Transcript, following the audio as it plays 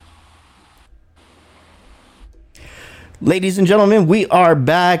Ladies and gentlemen, we are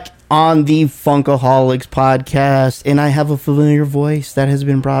back on the Funkaholiks podcast, and I have a familiar voice that has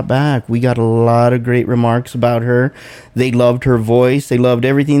been brought back. We got a lot of great remarks about her. They loved her voice. They loved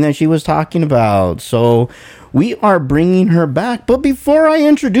everything that she was talking about. So we are bringing her back. But before I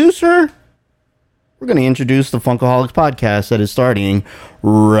introduce her, we're going to introduce the Funkaholiks podcast that is starting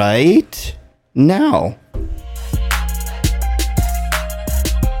right now.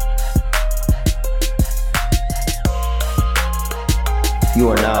 You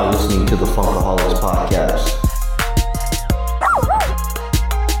are now listening to the Funkaholiks podcast.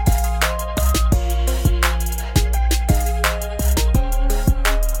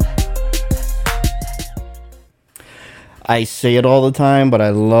 I say it all the time, but I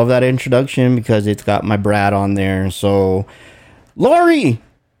love that introduction because it's got my brat on there. So, Lori!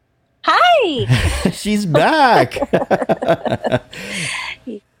 Hi! She's back!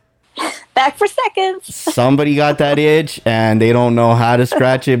 Back for seconds. Somebody got that itch and they don't know how to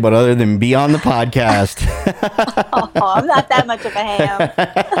scratch it, but other than be on the podcast. I'm not that much of a ham.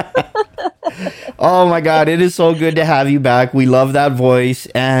 Oh my God, it is so good to have you back. We love that voice,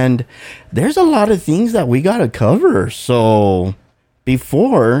 and there's a lot of things that we got to cover. So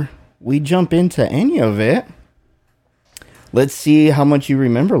before we jump into any of it, let's see how much you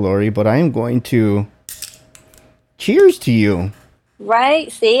remember, Lori, but I am going to cheers to you.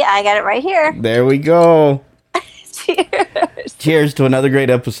 Right? See, I got it right here. There we go. Cheers. Cheers to another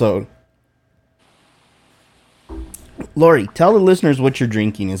great episode. Lori, tell the listeners what you're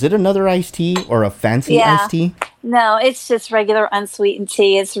drinking. Is it another iced tea or a fancy iced tea? No, it's just regular unsweetened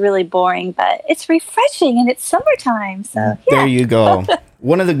tea. It's really boring, but it's refreshing and it's summertime. So yeah. There you go.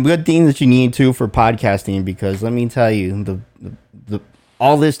 One of the good things that you need too for podcasting, because let me tell you, the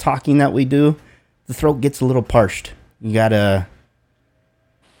all this talking that we do, the throat gets a little parched. You gotta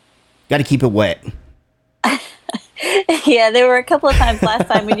keep it wet. Yeah, there were a couple of times last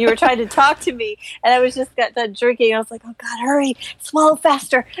time when you were trying to talk to me and I was just got done drinking. I was like, oh God, hurry, swallow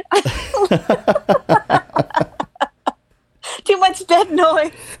faster. Too much dead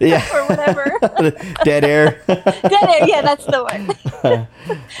noise. Yeah. Or whatever. Dead air. Dead air, yeah, that's the one.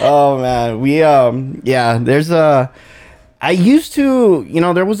 Oh man. I used to,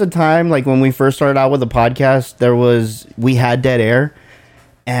 there was a time like when we first started out with the podcast, we had dead air.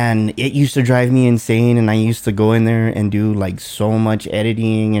 And it used to drive me insane, and I used to go in there and do like so much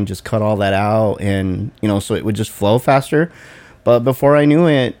editing and just cut all that out, and so it would just flow faster. But before I knew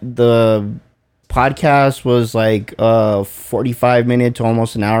it, the podcast was like 45 minute to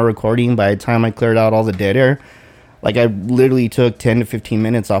almost an hour recording by the time I cleared out all the dead air. Like I literally took 10 to 15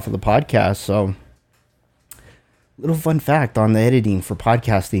 minutes off of the podcast. So little fun fact on the editing for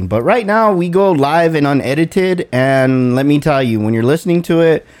podcasting. But right now we go live and unedited, and let me tell you, when you're listening to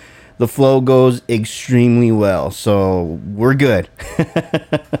it, the flow goes extremely well. So we're good.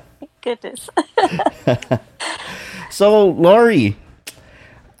 Goodness. So Lori,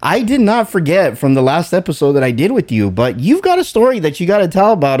 I did not forget from the last episode that I did with you, but you've got a story that you got to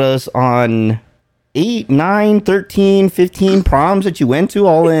tell about us on 8, 9, 13, 15 proms that you went to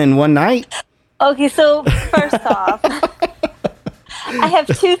all in one night. Okay, so first off, I have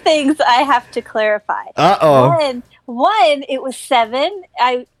two things I have to clarify. Uh-oh. One, it was 7.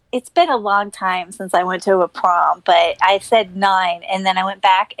 It's been a long time since I went to a prom, but I said 9, and then I went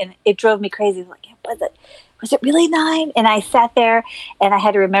back, and it drove me crazy. I was like, was it really 9? And I sat there, and I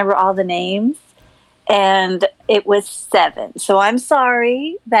had to remember all the names, and it was 7. So I'm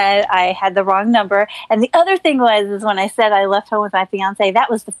sorry that I had the wrong number. And the other thing is when I said I left home with my fiance, that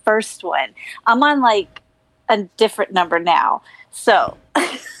was the first one. I'm on like a different number now. So,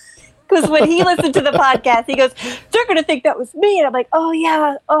 because when he listened to the podcast, he goes, they're going to think that was me. And I'm like, oh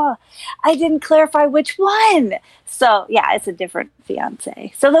yeah. Oh, I didn't clarify which one. So yeah, it's a different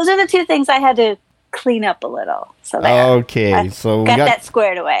fiance. So those are the two things I had to clean up a little. So there. Okay, so got that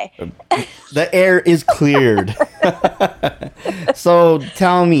squared away. The air is cleared. So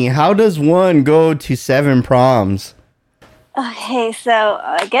tell me, how does one go to 7 proms? Okay, so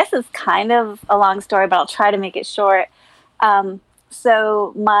I guess it's kind of a long story, but I'll try to make it short.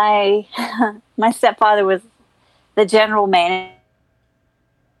 So my stepfather was the general manager.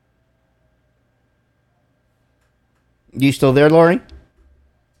 You still there, Lori?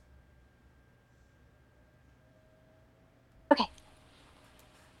 Okay.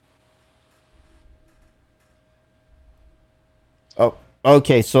 Oh,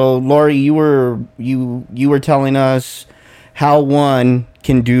 okay. So Lori, you were telling us how one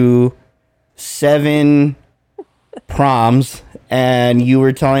can do 7 proms, and you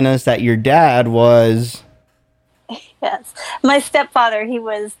were telling us that your dad was... Yes. My stepfather, he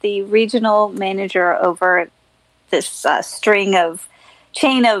was the regional manager over this chain of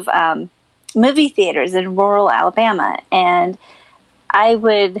movie theaters in rural Alabama, and I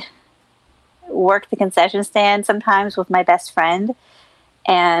would work the concession stand sometimes with my best friend,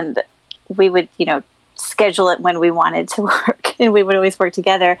 and we would, schedule it when we wanted to work, and we would always work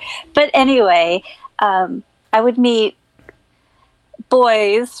together. But anyway, I would meet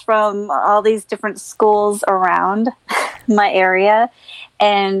boys from all these different schools around my area,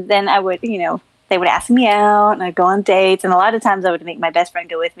 and then I would, they would ask me out, and I'd go on dates, and a lot of times I would make my best friend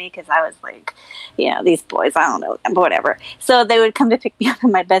go with me because I was like, these boys, I don't know them, but whatever. So they would come to pick me up,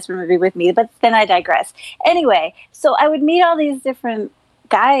 and my best friend would be with me, but then I digress. Anyway, so I would meet all these different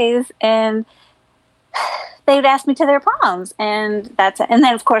guys, and they would ask me to their proms, and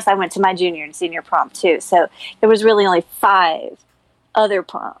then of course I went to my junior and senior prom too. So there was really only 5 other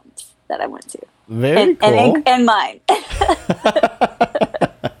proms that I went to. Very cool. And mine.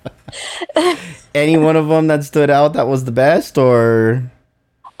 Any one of them that stood out that was the best, or?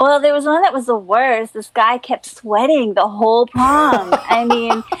 Well, there was one that was the worst. This guy kept sweating the whole prom. I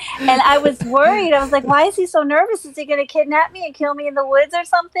mean, and I was worried. I was like, why is he so nervous? Is he going to kidnap me and kill me in the woods or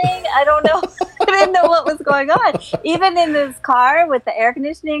something? I don't know. I didn't know what was going on. Even in this car with the air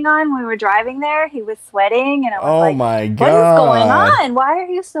conditioning on, when we were driving there, he was sweating. And I was my God. What is going on? Why are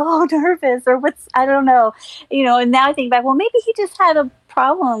you so nervous? Or I don't know. And now I think back, well, maybe he just had a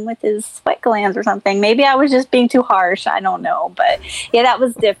problem with his sweat glands or something. Maybe I was just being too harsh. I don't know. But yeah, that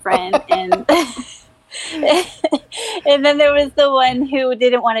was different. And and then there was the one who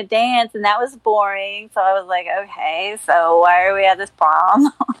didn't want to dance, and that was boring. So I was like, okay, so why are we at this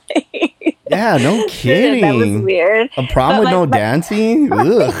prom? Yeah, no kidding. That was weird. A prom with no dancing?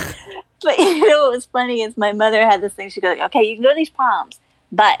 Ugh. But what was funny is my mother had this thing. She goes, okay, you can go to these proms,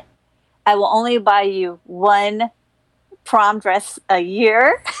 but I will only buy you one prom dress a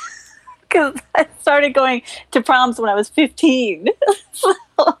year, because I started going to proms when I was 15. So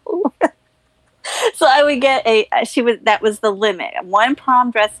I would get that was the limit, one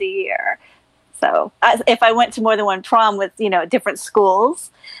prom dress a year. So if I went to more than one prom with, different schools,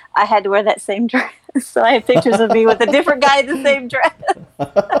 I had to wear that same dress. So I have pictures of me with a different guy in the same dress.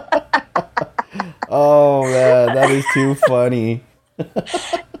 Oh man, that is too funny.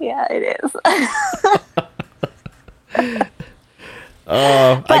 Yeah, it is.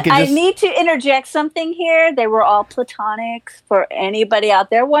 But I need to interject something here. They were all platonics for anybody out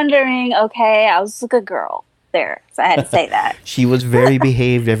there wondering. Okay, I was a good girl there, so I had to say that. She was very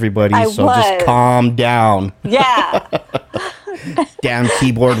behaved, everybody, just calm down. Yeah. Damn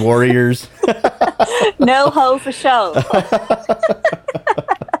keyboard warriors. No hoe for show.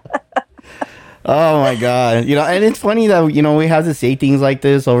 Oh my God. And it's funny that, we have to say things like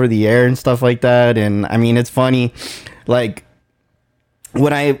this over the air and stuff like that. And I mean, it's funny, like,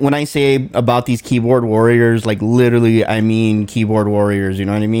 when I say about these keyboard warriors, like, literally, I mean keyboard warriors. You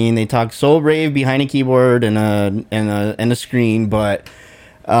know what I mean? They talk so brave behind a keyboard and a screen, but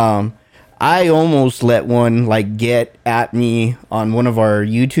I almost let one like get at me on one of our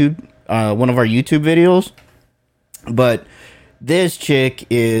YouTube videos. But this chick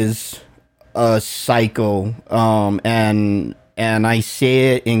is a psycho, and I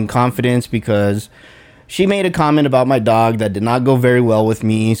say it in confidence because she made a comment about my dog that did not go very well with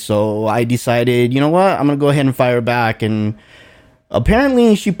me. So I decided, you know what? I'm going to go ahead and fire back. And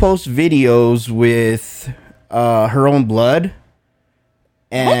apparently she posts videos with her own blood.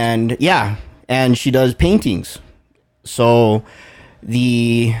 And yeah, and she does paintings. So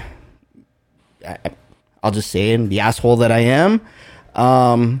I'll just say it, the asshole that I am,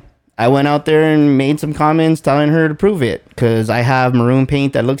 I went out there and made some comments telling her to prove it, because I have maroon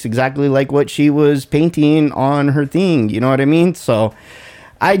paint that looks exactly like what she was painting on her thing. You know what I mean? So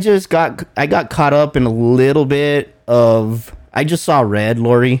I got caught up in a little bit of, I just saw red,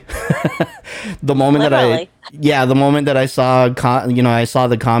 Lori. The moment that I saw, I saw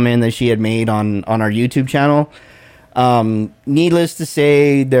the comment that she had made on our YouTube channel. Needless to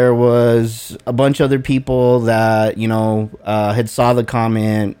say, there was a bunch of other people that, had saw the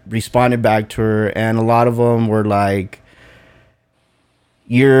comment, responded back to her, and a lot of them were like,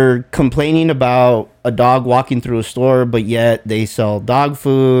 you're complaining about a dog walking through a store, but yet they sell dog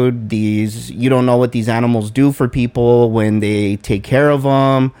food. You don't know what these animals do for people when they take care of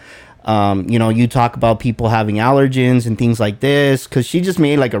them. You talk about people having allergens and things like this, because she just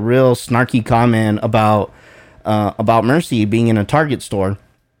made like a real snarky comment about Mercy being in a Target store.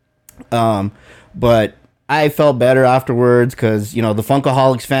 But I felt better afterwards because, the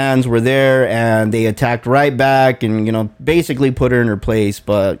Funkaholiks fans were there and they attacked right back and, basically put her in her place.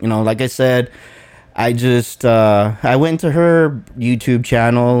 But, like I said, I went to her YouTube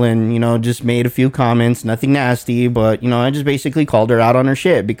channel and, just made a few comments, nothing nasty, but, I just basically called her out on her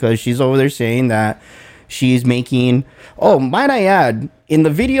shit because she's over there saying that she's making, oh, might I add, in the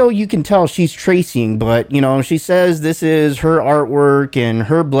video you can tell she's tracing, but, she says this is her artwork and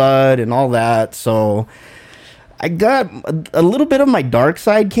her blood and all that. So I got a little bit of my dark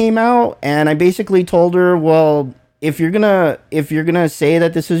side came out, and I basically told her, well, if you're gonna say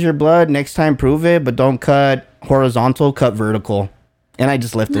that this is your blood, next time prove it, but don't cut horizontal, cut vertical. And I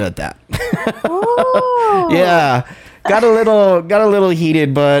just left it at that. Yeah. Got a little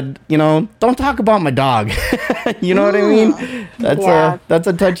heated, but don't talk about my dog. You know what I mean? That's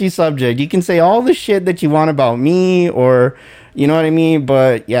a touchy subject. You can say all the shit that you want about me, or you know what I mean,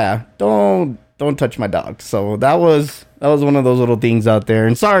 but yeah, don't touch my dog. So that was one of those little things out there.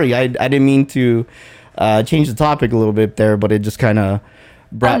 And sorry, I didn't mean to change the topic a little bit there, but it just kind of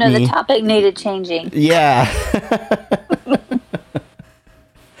brought me. The topic needed changing. Yeah.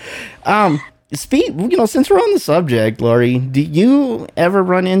 Since we're on the subject, Lori, do you ever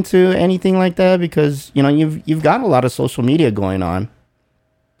run into anything like that? Because you've got a lot of social media going on.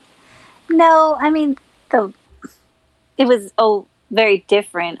 No, I mean, it was very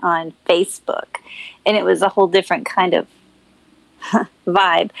different on Facebook, and it was a whole different kind of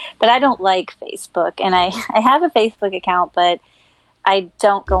vibe. But I don't like Facebook, and I have a Facebook account, but I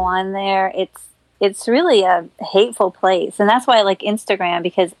don't go on there. It's really a hateful place, and that's why I like Instagram,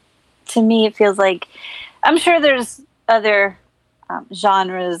 because to me it feels like, I'm sure there's other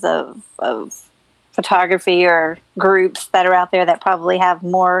genres of photography or groups that are out there that probably have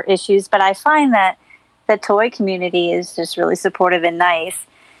more issues, but I find that the toy community is just really supportive and nice,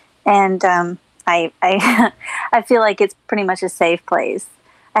 and I I feel like it's pretty much a safe place.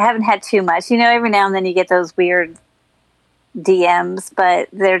 I haven't had too much. Every now and then you get those weird DMs, but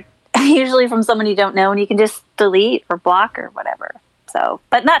they're usually from someone you don't know, and you can just delete or block or whatever. So,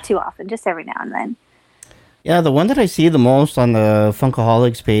 but not too often, just every now and then. Yeah, the one that I see the most on the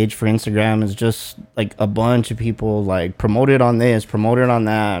Funkaholiks page for Instagram is just like a bunch of people like promoted on this, promoted on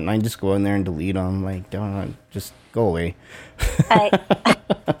that, and I just go in there and delete them. Like, don't, just go away.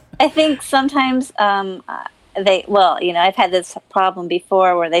 I think sometimes I've had this problem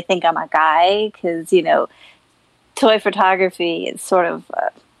before where they think I'm a guy because toy photography is sort of.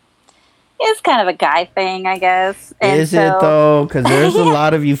 It's kind of a guy thing, I guess. Is it though? Because there's a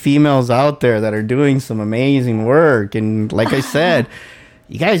lot of you females out there that are doing some amazing work. And like I said,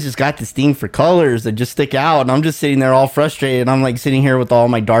 you guys just got this thing for colors that just stick out. And I'm just sitting there all frustrated. I'm like sitting here with all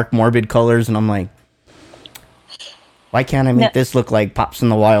my dark, morbid colors. And I'm like, why can't I make this look like Pops in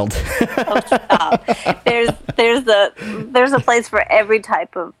the Wild? Oh, stop. There's a place for every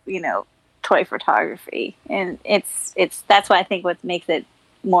type of, toy photography. And that's why I think what makes it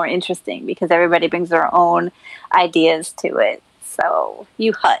more interesting, because everybody brings their own ideas to it. So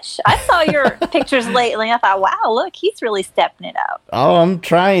you hush. I saw your pictures lately. I thought, wow, look, he's really stepping it up. Oh, I'm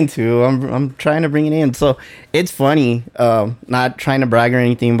trying to. I'm trying to bring it in. So it's funny. Not trying to brag or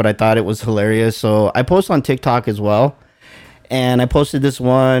anything, but I thought it was hilarious. So I post on TikTok as well, and I posted this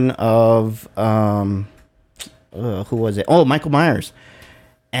one of who was it? Oh, Michael Myers.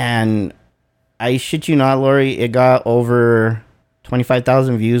 And I shit you not, Lori, it got over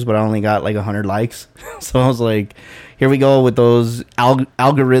 25,000 views, but I only got like 100 likes. So I was like, here we go with those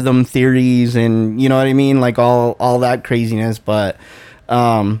algorithm theories and you know what I mean? Like all that craziness. But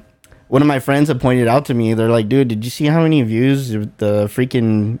one of my friends had pointed out to me, they're like, dude, did you see how many views the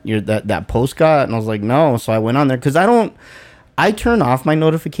freaking that post got? And I was like, no. So I went on there because I turn off my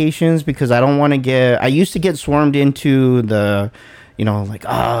notifications because I don't want to I used to get swarmed into the, like,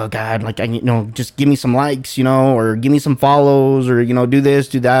 oh God, like, just give me some likes, or give me some follows, or, do this,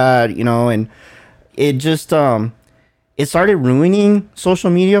 do that, and it just, it started ruining social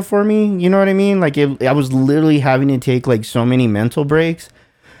media for me. You know what I mean? Like, I was literally having to take like so many mental breaks.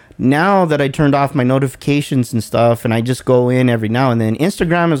 Now that I turned off my notifications and stuff, and I just go in every now and then,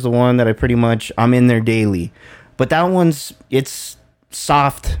 Instagram is the one that I'm in there daily, but that it's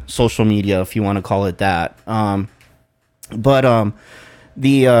soft social media, if you want to call it that. But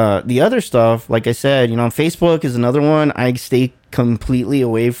the other stuff, like I said, Facebook is another one I stay completely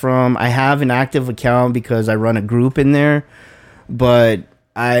away from. I have an active account because I run a group in there, but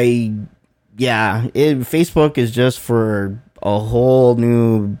Facebook is just for a whole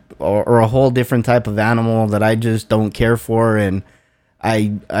new or a whole different type of animal that I just don't care for, and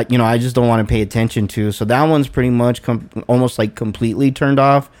I just don't want to pay attention to. So that one's pretty much almost like completely turned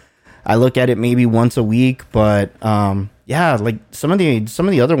off. I look at it maybe once a week, but like some of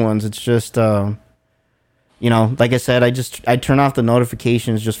the other ones, it's just like I said, I turn off the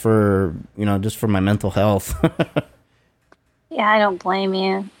notifications just for my mental health. Yeah, I don't blame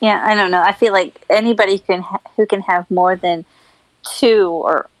you. Yeah, I don't know. I feel like anybody who can have more than two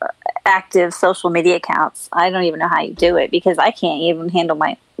or active social media accounts. I don't even know how you do it, because I can't even handle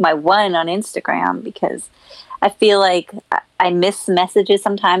my one on Instagram, because I feel like I miss messages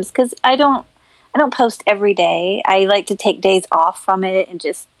sometimes, because I don't post every day. I like to take days off from it and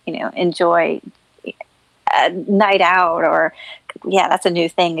just enjoy a night out, or that's a new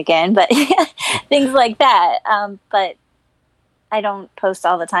thing again, but things like that. But I don't post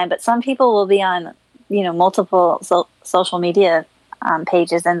all the time. But some people will be on multiple social media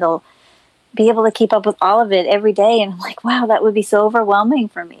pages, and they'll be able to keep up with all of it every day. And I'm like, wow, that would be so overwhelming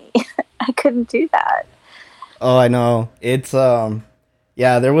for me. I couldn't do that. Oh, I know. It's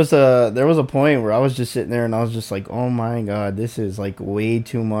there was a point where I was just sitting there and I was just like, oh my God, this is like way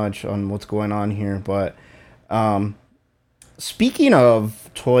too much on what's going on here. But speaking of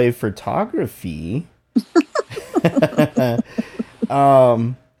toy photography, there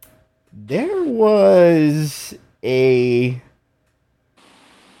was a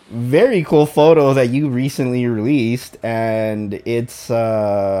very cool photo that you recently released, and it's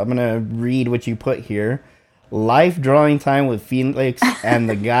I'm gonna read what you put here. Life drawing time with Felix and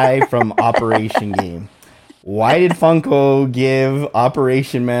the guy from Operation Game. Why did Funko give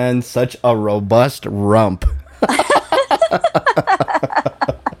Operation Man such a robust rump?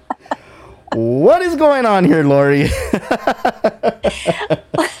 What is going on here, Lori?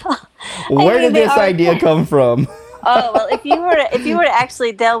 Where did this idea come from? Oh, well, if you were to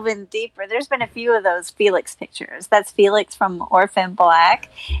actually delve in deeper, there's been a few of those Felix pictures. That's Felix from Orphan Black,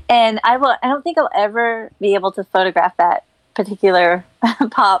 and I don't think I'll ever be able to photograph that particular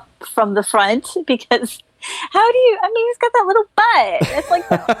pop from the front, because he's got that little butt. It's like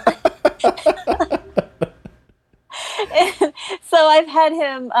so I've had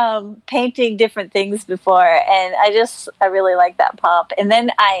him painting different things before, and I really like that pop. And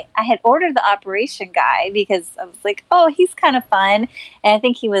then I had ordered the Operation guy, because I was like, oh, he's kind of fun, and I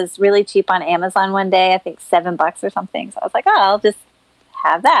think he was really cheap on Amazon one day. I think $7 or something. So I was like, oh, I'll just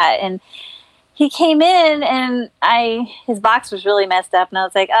have that. And he came in, and his box was really messed up, and I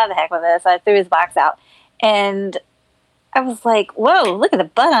was like, oh, the heck with this. So I threw his box out, and I was like, whoa, look at the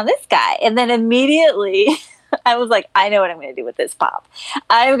butt on this guy. And then immediately I was like, I know what I'm going to do with this pop.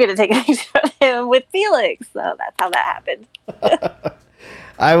 I'm going to take a picture of him with Felix. So that's how that happened.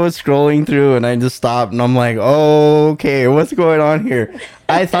 I was scrolling through and I just stopped and I'm like, oh, okay, what's going on here?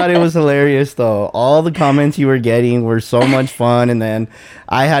 I thought it was hilarious though. All the comments you were getting were so much fun, and then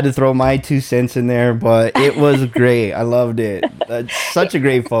I had to throw my 2 cents in there, but it was great. I loved it. That's such a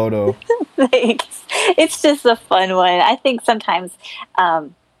great photo. Thanks. It's just a fun one. I think sometimes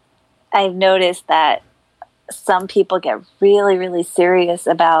I've noticed that some people get really, really serious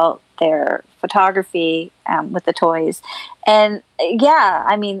about their photography with the toys. And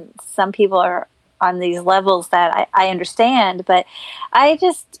some people are on these levels that I understand, but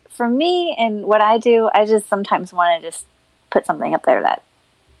for me and what I do, I just sometimes want to just put something up there that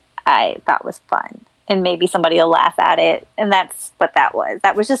I thought was fun, and maybe somebody will laugh at it. And that's what that was.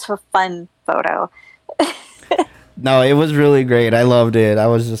 That was just a fun photo. No, it was really great. I loved it. I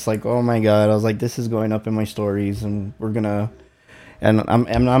was just like, oh my God. I was like, this is going up in my stories, and I'm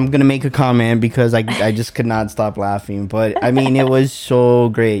gonna make a comment because I just could not stop laughing. But it was so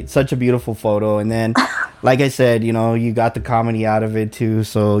great. Such a beautiful photo. And then, like I said, you got the comedy out of it too,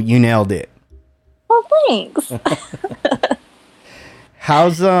 so you nailed it. Well, thanks.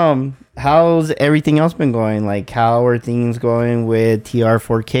 How's everything else been going? Like, how are things going with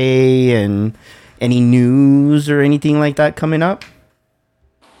TR4K, and any news or anything like that coming up?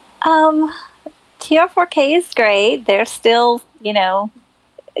 TR4K is great. They're still,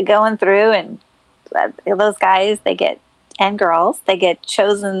 going through, and those guys, and girls, they get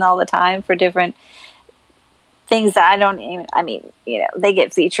chosen all the time for different things that they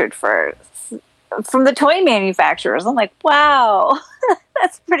get featured from the toy manufacturers. I'm like, wow,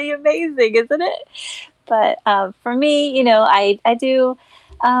 that's pretty amazing, isn't it? But for me, I do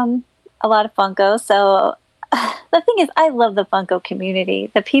a lot of Funko. So the thing is, I love the Funko community.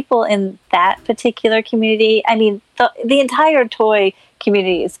 The people in that particular community, the entire toy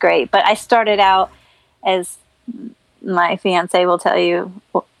community is great. But I started out, as my fiance will tell you,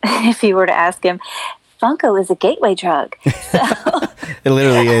 if you were to ask him, Funko is a gateway drug. So, it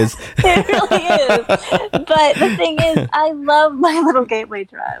literally is. It really is. But the thing is, I love my little gateway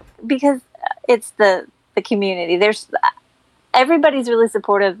drug because it's the community. Everybody's really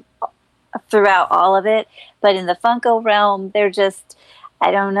supportive throughout all of it, but in the Funko realm, they're just I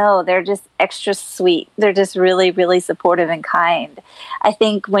don't know. They're just extra sweet. They're just really, really supportive and kind. I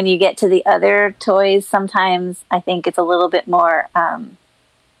think when you get to the other toys, sometimes I think it's a little bit more, I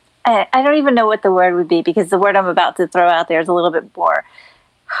don't even know what the word would be, because the word I'm about to throw out there is a little bit more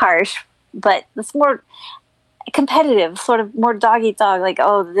harsh, but it's more competitive, sort of more dog eat dog, like,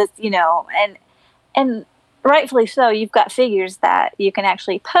 oh, this, and rightfully so. You've got figures that you can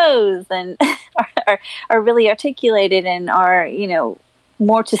actually pose and are really articulated and are,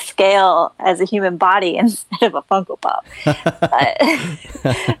 more to scale as a human body instead of a Funko Pop.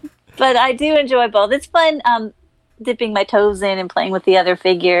 But I do enjoy both. It's fun dipping my toes in and playing with the other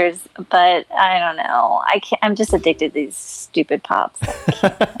figures, but I don't know. I'm just addicted to these stupid pops.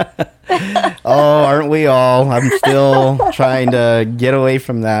 Oh, aren't we all? I'm still trying to get away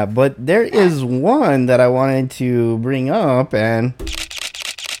from that. But there is one that I wanted to bring up, and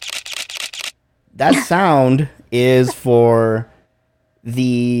that sound is for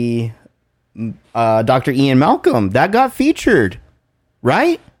the Dr. Ian Malcolm. That got featured,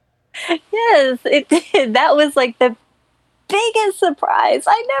 right? Yes, it did. That was like the biggest surprise.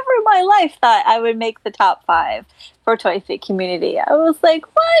 I never in my life thought I would make the top 5 for Toy Fit Community. I was like,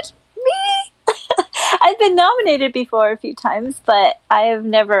 what? Me? I've been nominated before a few times, but I have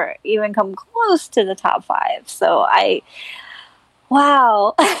never even come close to the top 5. So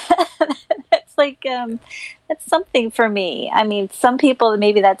wow. That's like, that's something for me. I mean, some people,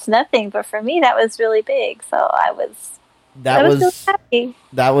 maybe that's nothing, but for me, that was really big. So I was really happy.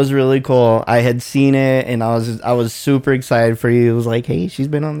 That was really cool. I had seen it, and I was super excited for you. It was like, hey, she's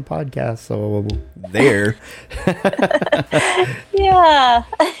been on the podcast, so there. Yeah.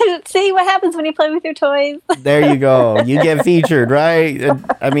 See what happens when you play with your toys. There you go. You get featured, right?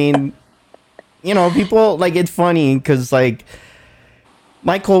 I mean, people, like, it's funny because, like,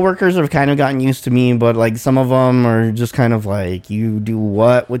 my coworkers have kind of gotten used to me, but like some of them are just kind of like, you do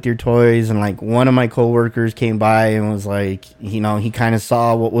what with your toys? And like one of my coworkers came by and was like, he kind of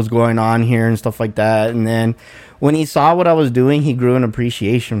saw what was going on here and stuff like that. And then when he saw what I was doing, he grew an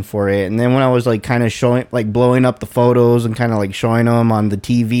appreciation for it. And then when I was like kind of showing, like blowing up the photos and kind of like showing them on the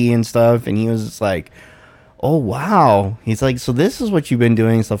TV and stuff, and he was just like, oh wow. He's like, so this is what you've been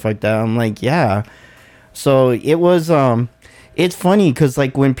doing, stuff like that. I'm like, yeah. So it was it's funny because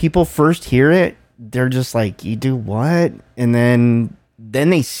like when people first hear it, they're just like, you do what? And then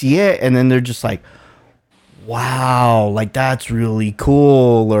they see it, and then they're just like, wow, like that's really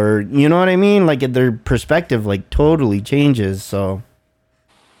cool, or you know what I mean? Like their perspective like totally changes. So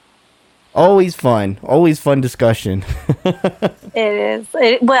always fun discussion. It is.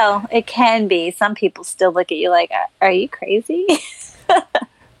 Well, it can be. Some people still look at you like, are you crazy?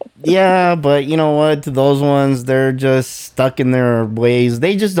 Yeah, but you know what? To those ones, they're just stuck in their ways.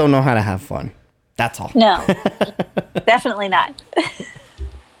 They just don't know how to have fun. That's all. No, definitely not.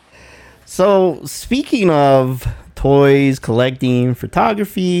 So, speaking of toys, collecting,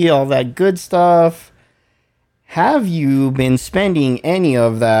 photography, all that good stuff, have you been spending any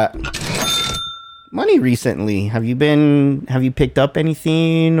of that money recently? Have you picked up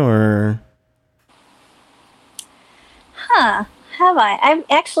anything, or? Huh. Have I? I'm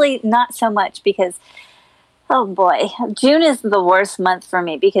actually not so much, because, oh boy, June is the worst month for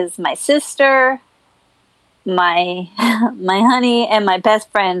me because my sister, my honey, and my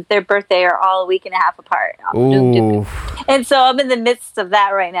best friend, their birthday are all a week and a half apart. Ooh. And so I'm in the midst of that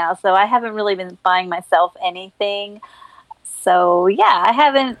right now. So I haven't really been buying myself anything. So yeah, I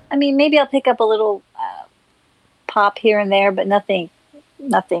haven't. I mean, maybe I'll pick up a little pop here and there, but nothing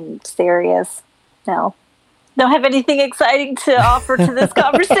serious. No. Don't have anything exciting to offer to this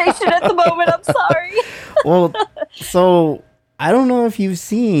conversation at the moment. I'm sorry. Well, so I don't know if you've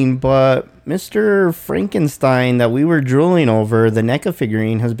seen, but Mr. Frankenstein that we were drooling over, the NECA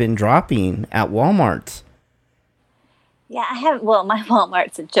figurine, has been dropping at Walmart. Yeah, I haven't. Well, my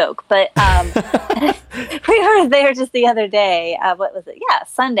Walmart's a joke, but we were there just the other day. What was it? Yeah,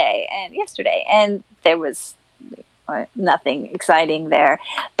 Sunday and yesterday, and there was nothing exciting there.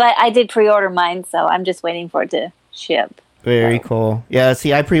 But I did pre-order mine, so I'm just waiting for it to ship. Very cool. Yeah,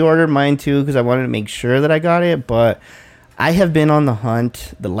 see, I pre-ordered mine too because I wanted to make sure that I got it, but I have been on the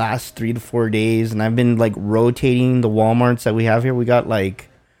hunt the last 3 to 4 days, and I've been like rotating the Walmarts that we have here. We got like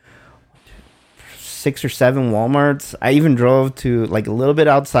 6 or 7 Walmarts. I even drove to like a little bit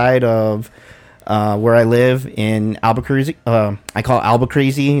outside of where I live in Albuquerque. I call it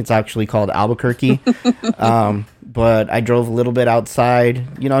Albuquerque. It's actually called Albuquerque. But I drove a little bit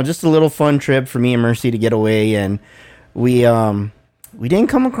outside, just a little fun trip for me and Mercy to get away. And we didn't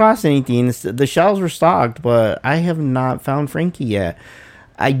come across anything. The shelves were stocked, but I have not found Frankie yet.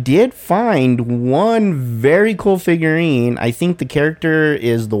 I did find one very cool figurine. I think the character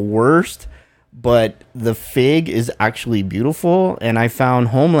is the worst, but the fig is actually beautiful. And I found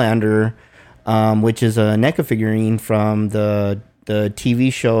Homelander, which is a NECA figurine from the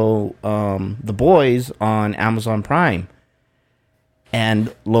TV show The Boys on Amazon Prime.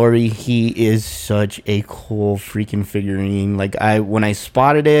 And Lori, he is such a cool freaking figurine. Like when I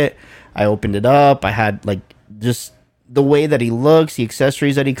spotted it, I opened it up. I had like just the way that he looks, the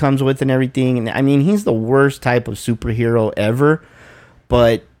accessories that he comes with and everything. And I mean, he's the worst type of superhero ever,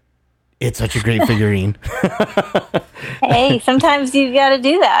 but it's such a great figurine. Hey, sometimes you got to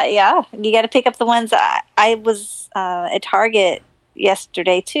do that. Yeah. You got to pick up the ones. I was at Target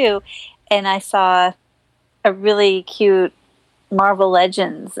yesterday too, and I saw a really cute Marvel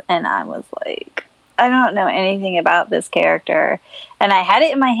Legends, and I was like, I don't know anything about this character. And I had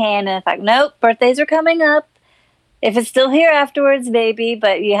it in my hand, and I thought, nope, birthdays are coming up. If it's still here afterwards, baby,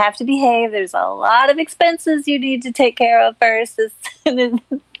 but you have to behave. There's a lot of expenses you need to take care of first.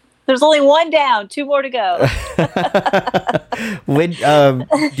 There's only one down, 2 more to go.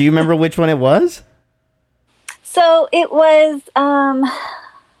 Do you remember which one it was? So it was,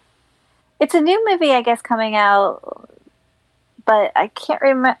 it's a new movie, I guess, coming out, but I can't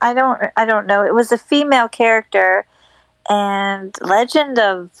remember. I don't know. It was a female character and Legend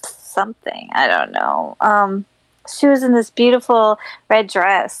of something. I don't know. She was in this beautiful red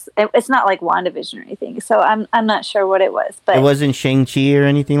dress. It's not like WandaVision or anything, so I'm not sure what it was. But it wasn't Shang-Chi or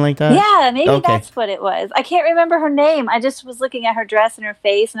anything like that? Yeah, maybe that's what it was. I can't remember her name. I just was looking at her dress and her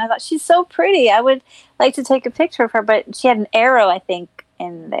face, and I thought, she's so pretty. I would like to take a picture of her, but she had an arrow, I think,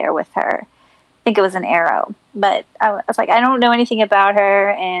 in there with her. I think it was an arrow. But I was like, I don't know anything about her,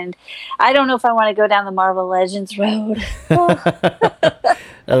 and I don't know if I want to go down the Marvel Legends road.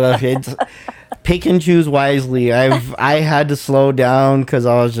 I love it. Pick and choose wisely. I had to slow down because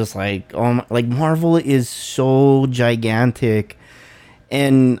I was just like, like Marvel is so gigantic,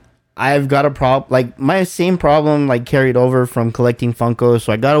 and I've got a problem. Like my same problem like carried over from collecting Funkos.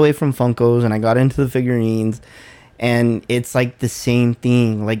 So I got away from Funkos and I got into the figurines, and it's like the same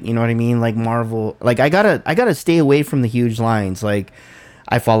thing. Like, you know what I mean? Like Marvel. Like I gotta stay away from the huge lines. Like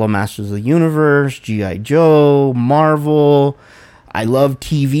I follow Masters of the Universe, G.I. Joe, Marvel. I love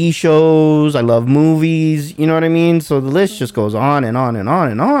TV shows. I love movies. You know what I mean? So the list just goes on and on and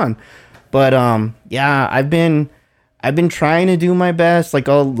on and on. But yeah, I've been trying to do my best. Like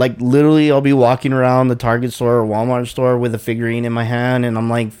I'll be walking around the Target store or Walmart store with a figurine in my hand, and I'm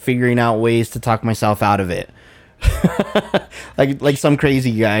like figuring out ways to talk myself out of it. like some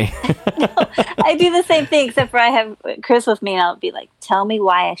crazy guy. No, I do the same thing, except for I have Chris with me, and I'll be like, tell me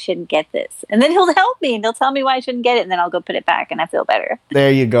why I shouldn't get this, and then he'll help me and he'll tell me why I shouldn't get it, and then I'll go put it back and I feel better.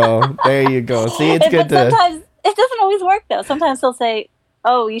 There you go. See, it's good to... Sometimes it doesn't always work though. Sometimes he'll say,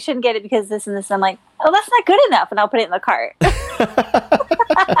 oh, you shouldn't get it because this and this, and I'm like, oh, that's not good enough, and I'll put it in the cart.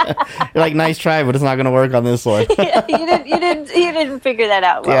 You're like, nice try, but it's not going to work on this one. Yeah, you didn't figure that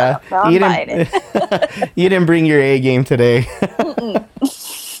out well enough. So I'm buying it. You didn't bring your A game today.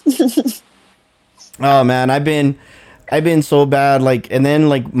 Oh man, I've been so bad. Like, and then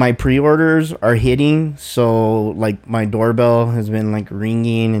like my pre-orders are hitting, so like my doorbell has been like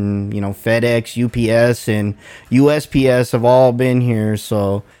ringing, and you know, FedEx, UPS, and USPS have all been here.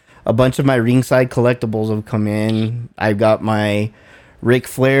 So a bunch of my ringside collectibles have come in. I've got my Ric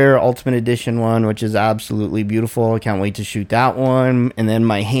Flair Ultimate Edition one, which is absolutely beautiful. I can't wait to shoot that one. And then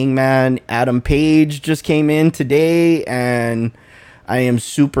my Hangman Adam Page just came in today, and I am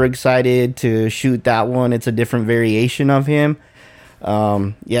super excited to shoot that one. It's a different variation of him.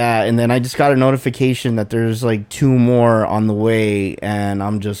 Yeah, and then I just got a notification that there's like 2 more on the way, and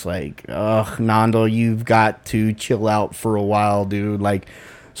I'm just like, ugh, Nando, you've got to chill out for a while, dude. Like,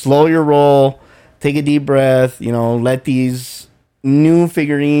 slow your roll, take a deep breath, you know, let these new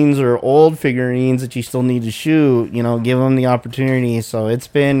figurines or old figurines that you still need to shoot, you know, give them the opportunity. So it's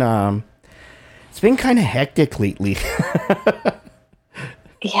been kind of hectic lately.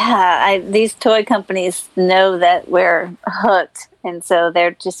 Yeah, these toy companies know that we're hooked, and so they're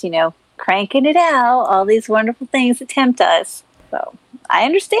just, you know, cranking it out, all these wonderful things to tempt us. So I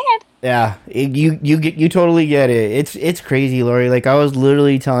understand. Yeah, you totally get it. It's crazy, Lori. Like I was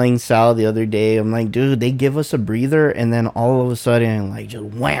literally telling Sal the other day, I'm like, dude, they give us a breather, and then all of a sudden, like, just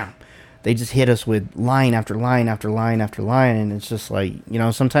wham, they just hit us with line after line after line after line, and it's just like, you know,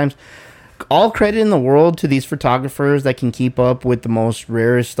 sometimes. All credit in the world to these photographers that can keep up with the most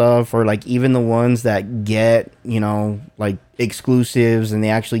rarest stuff, or like even the ones that get, you know, like exclusives, and they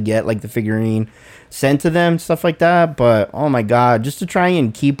actually get like the figurine sent to them, stuff like that. But oh my god, just to try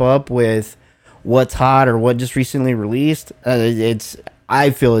and keep up with what's hot or what just recently released, I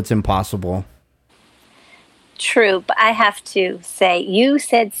feel it's impossible. True, but I have to say, you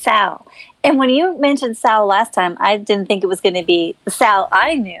said Sal. And when you mentioned Sal last time, I didn't think it was going to be the Sal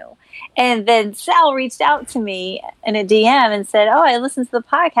I knew. And then Sal reached out to me in a DM and said, "Oh, I listened to the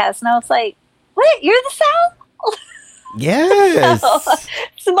podcast." And I was like, "What? You're the Sal?" Yes. So,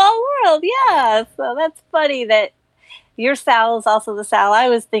 small world, yeah. So that's funny that your Sal is also the Sal I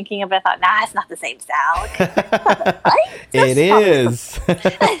was thinking of. I thought, nah, it's not the same Sal. Right? It is.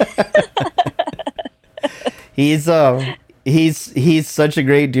 He's such a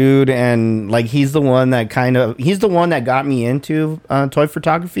great dude, and like he's the one that got me into toy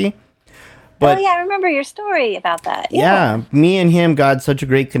photography. But oh yeah, I remember your story about that. Yeah, me and him got such a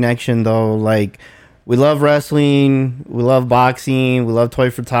great connection though. Like we love wrestling, we love boxing, we love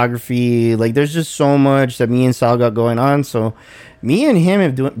toy photography. Like there's just so much that me and Sal got going on. So me and him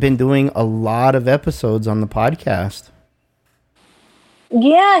have been doing a lot of episodes on the podcast.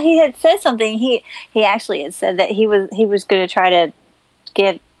 Yeah, he had said something. He actually had said that he was going to try to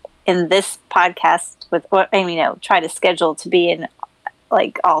get in this podcast with, try to schedule to be in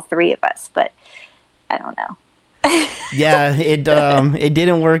like all three of us, but I don't know. Yeah, it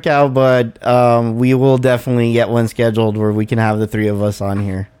didn't work out, but we will definitely get one scheduled where we can have the three of us on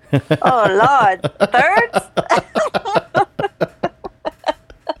here. Oh Lord, thirds?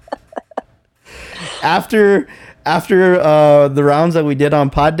 After the rounds that we did on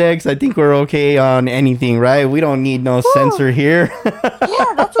pod decks, I think we're okay on anything, right? We don't need no censor here.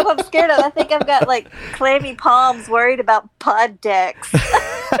 Yeah, that's what I'm scared of. I think I've got like clammy palms worried about pod decks.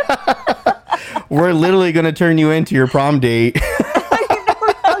 We're literally going to turn you into your prom date.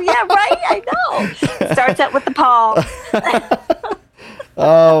 Oh yeah, right? I know. Starts out with the palms.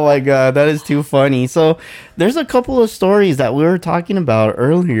 Oh my God, that is too funny. So there's a couple of stories that we were talking about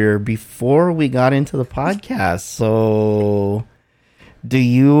earlier before we got into the podcast. So do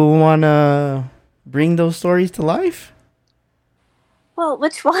you want to bring those stories to life? Well,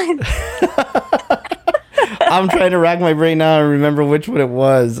 which one? I'm trying to rack my brain now and remember which one it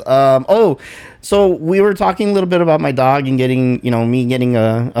was. So we were talking a little bit about my dog and me getting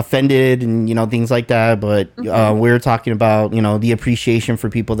offended and, things like that. But we were talking about, the appreciation for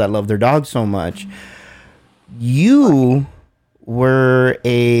people that love their dogs so much. You were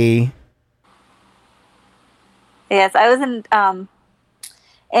Yes, I was in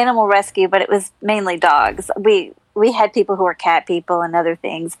animal rescue, but it was mainly dogs. We had people who were cat people and other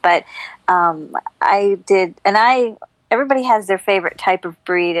things, but everybody has their favorite type of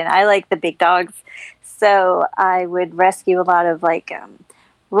breed, and I like the big dogs. So I would rescue a lot of like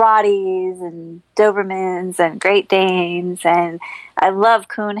Rotties and Dobermans and Great Danes, and I love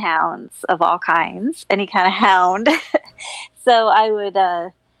coonhounds of all kinds, any kind of hound. So I would,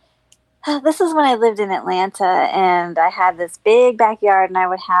 this is when I lived in Atlanta, and I had this big backyard, and I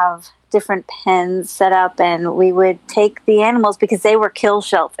would have different pens set up, and we would take the animals because they were kill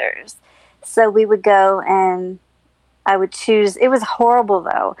shelters. So we would go and I would choose. It was horrible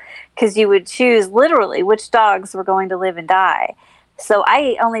though, because you would choose literally which dogs were going to live and die. So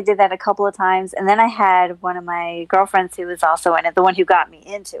I only did that a couple of times, and then I had one of my girlfriends who was also in it, the one who got me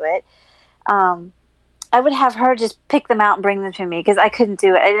into it. I would have her just pick them out and bring them to me because I couldn't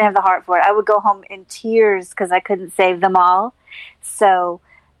do it. I didn't have the heart for it. I would go home in tears because I couldn't save them all. So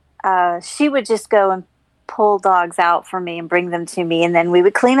she would just go and pull dogs out for me and bring them to me, and then we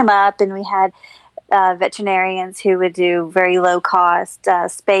would clean them up, and we had veterinarians who would do very low cost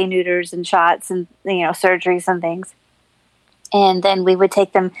spay neuters and shots and surgeries and things. And then we would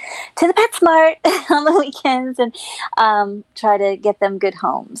take them to the PetSmart on the weekends and try to get them good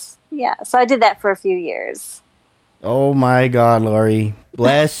homes. Yeah, so I did that for a few years. Oh my God, Lori.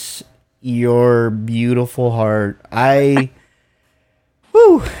 Bless your beautiful heart. I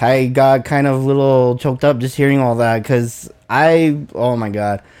got kind of a little choked up just hearing all that because oh my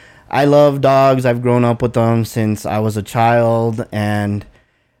God. I love dogs. I've grown up with them since I was a child, and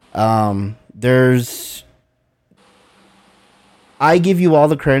I give you all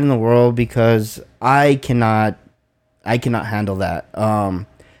the credit in the world because I cannot handle that.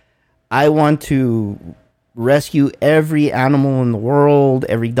 I want to rescue every animal in the world,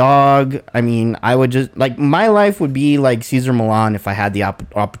 every dog. I mean, I would just my life would be like Caesar Milan if I had the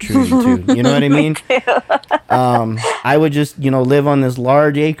opportunity to. You know what I mean? I would just live on this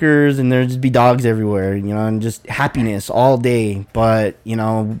large acres and there'd just be dogs everywhere. And just happiness all day. But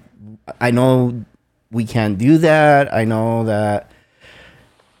I know we can't do that. I know that.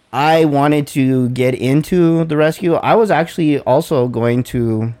 I wanted to get into the rescue. I was actually also going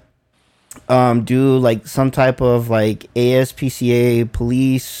to do like some type of like ASPCA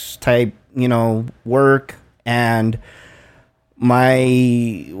police type, work. And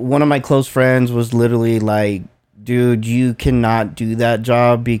one of my close friends was literally like, dude, you cannot do that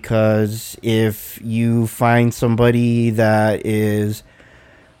job, because if you find somebody that is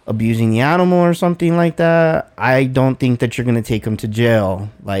abusing the animal or something like that, I don't think that you're going to take them to jail.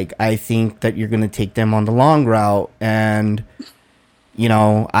 Like, I think that you're going to take them on the long route, and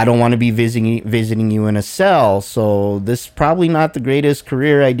I don't want to be visiting you in a cell, so this is probably not the greatest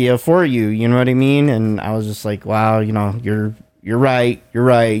career idea for you, you know what I mean? And I was just like, wow, you're right,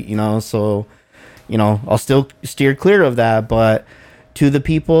 so I'll still steer clear of that. But to the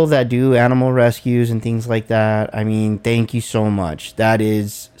people that do animal rescues and things like that, I mean, thank you so much. That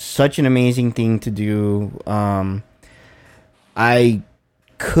is such an amazing thing to do. I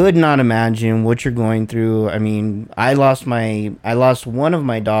could not imagine what you're going through. I mean, I lost one of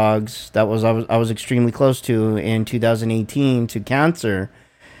my dogs that I was extremely close to in 2018 to cancer.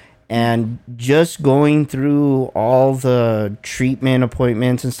 And just going through all the treatment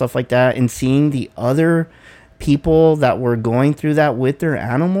appointments and stuff like that, and seeing the other people that were going through that with their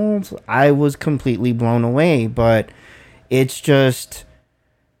animals, I was completely blown away. But it's just,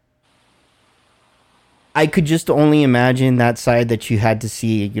 I could just only imagine that side that you had to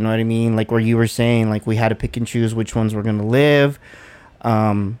see, you know what I mean? Like where you were saying, like, we had to pick and choose which ones were going to live.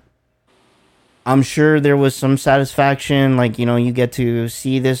 I'm sure there was some satisfaction, like, you get to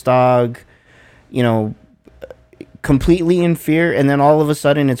see this dog, completely in fear, and then all of a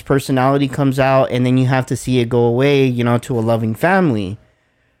sudden its personality comes out, and then you have to see it go away, to a loving family.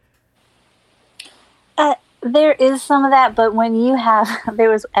 There is some of that, but when you have, there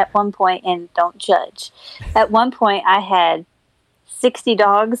was at one point, and don't judge, at one point I had 60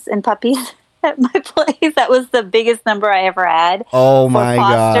 dogs and puppies at my place. That was the biggest number I ever had. Oh my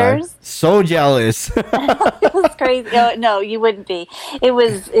God. So jealous. It was crazy. No, you wouldn't be. It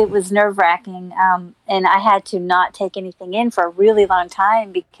was nerve-wracking. And I had to not take anything in for a really long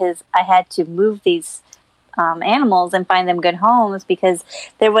time, because I had to move these animals and find them good homes, because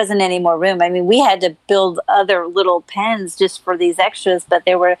there wasn't any more room. I mean, we had to build other little pens just for these extras, but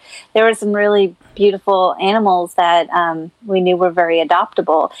there were some really beautiful animals that we knew were very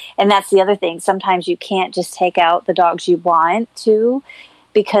adoptable. And that's the other thing. Sometimes you can't just take out the dogs you want to,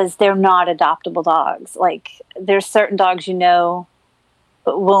 because they're not adoptable dogs. Like, there's certain dogs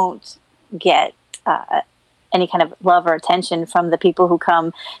won't get any kind of love or attention from the people who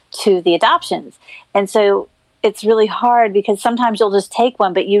come to the adoptions. And so it's really hard, because sometimes you'll just take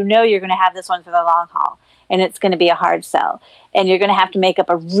one, but you're going to have this one for the long haul, and it's going to be a hard sell. And you're going to have to make up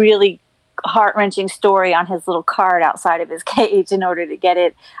a really heart-wrenching story on his little card outside of his cage in order to get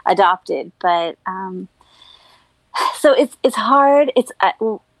it adopted. But so it's hard.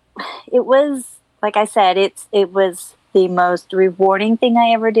 It was, like I said, it was the most rewarding thing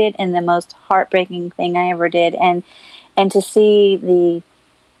I ever did, and the most heartbreaking thing I ever did. And to see the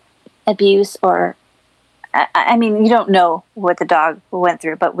abuse, or, I mean, you don't know what the dog went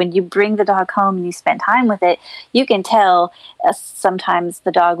through, but when you bring the dog home and you spend time with it, you can tell sometimes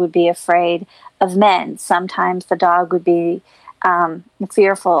the dog would be afraid of men. Sometimes the dog would be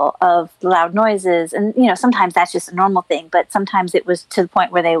fearful of loud noises. And, sometimes that's just a normal thing, but sometimes it was to the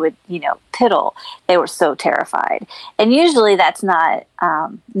point where they would, piddle. They were so terrified. And usually that's not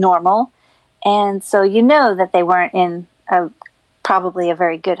normal. And so that they weren't in probably a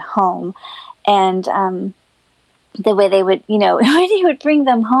very good home. And the way they would, when he would bring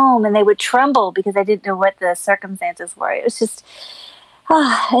them home, and they would tremble because they didn't know what the circumstances were. It was just,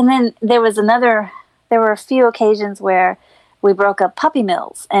 and then there were a few occasions where we broke up puppy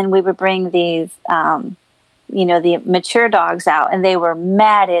mills, and we would bring these, the mature dogs out, and they were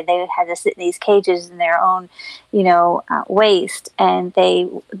matted. They had to sit in these cages in their own, waste, and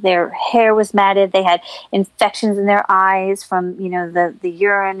their hair was matted. They had infections in their eyes from, the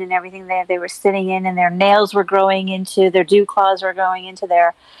urine and everything they were sitting in, and their nails were growing into, their dew claws were going into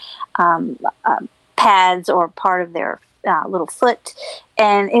their pads or part of their little foot.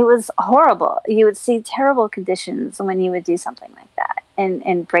 And it was horrible. You would see terrible conditions when you would do something like that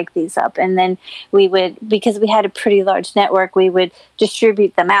and break these up. And then we would, because we had a pretty large network, we would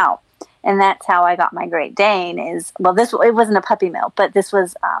distribute them out. And that's how I got my Great Dane it wasn't a puppy mill, but this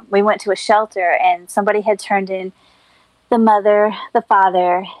was, we went to a shelter, and somebody had turned in the mother, the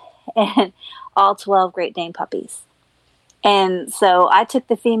father, and all 12 Great Dane puppies. And so I took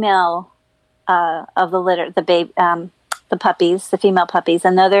the female of the litter, the puppies, the female puppies.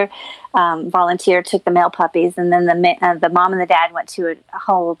 Another volunteer took the male puppies, and then the mom and the dad went to a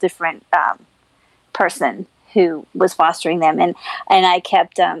whole different person who was fostering them. And I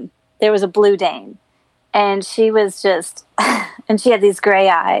kept, there was a blue Dane, and she was just, and she had these gray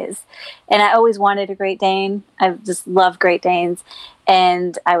eyes. And I always wanted a Great Dane. I just love Great Danes.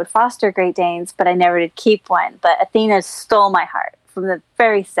 And I would foster Great Danes, but I never did keep one. But Athena stole my heart from the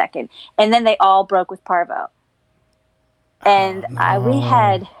very second. And then they all broke with parvo. And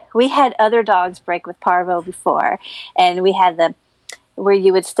we had other dogs break with parvo before. And we had where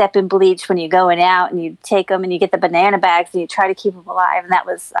you would step in bleach when you're going out, and you'd take them and you get the banana bags and you try to keep them alive. And that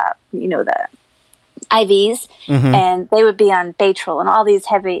was, the IVs, and they would be on Baytril and all these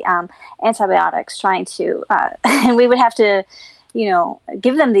heavy antibiotics trying to, and we would have to,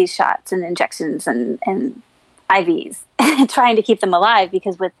 give them these shots and injections and IVs trying to keep them alive,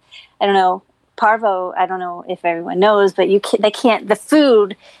 because with, parvo, I don't know if everyone knows, but they can't, the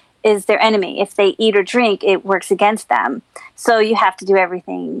food is their enemy. If they eat or drink, it works against them. So you have to do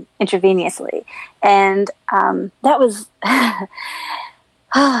everything intravenously. And that was,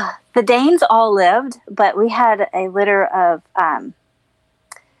 the Danes all lived, but we had a litter of,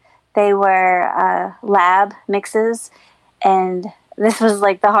 they were lab mixes. And this was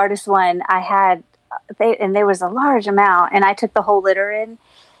like the hardest one I had. And there was a large amount, and I took the whole litter in,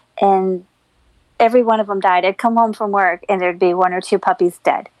 and every one of them died. I'd come home from work and there'd be one or two puppies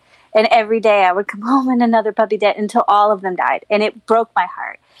dead. And every day I would come home and another puppy dead until all of them died. And it broke my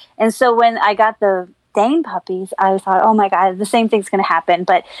heart. And so when I got the Dane puppies, I thought, oh my God, the same thing's going to happen.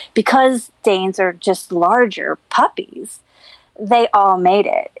 But because Danes are just larger puppies, they all made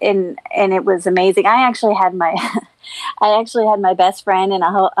it. And it was amazing. I actually had my best friend and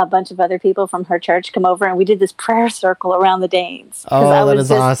a bunch of other people from her church come over, and we did this prayer circle around the Danes. Oh, I was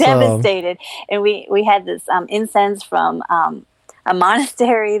just awesome. Devastated. And we had this incense from a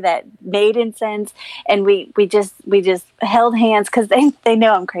monastery that made incense, and we just held hands, because they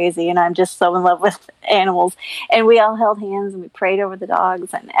know I'm crazy and I'm just so in love with animals, and we all held hands and we prayed over the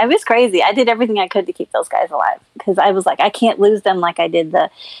dogs, and it was crazy. I did everything I could to keep those guys alive, because I was like, I can't lose them like I did the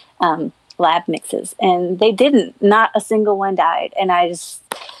lab mixes, and they didn't. Not a single one died, and I was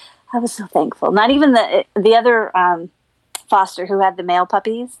so thankful. Not even the other foster who had the male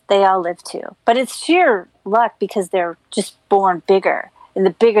puppies, they all lived too. But it's sheer luck, because they're just born bigger, and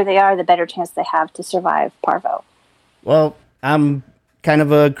the bigger they are, the better chance they have to survive parvo. Well, I'm kind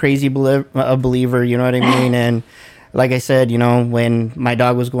of a crazy believer, you know what I mean? And like I said, when my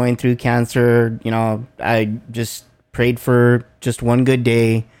dog was going through cancer, I just prayed for just one good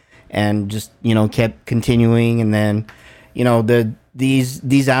day, and just kept continuing. And then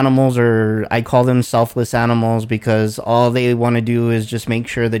these animals I call them selfless animals, because all they want to do is just make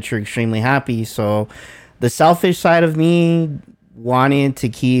sure that you're extremely happy. So the selfish side of me wanted to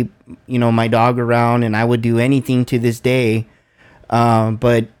keep, my dog around, and I would do anything to this day.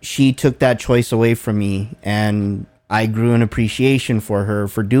 But she took that choice away from me, and I grew an appreciation for her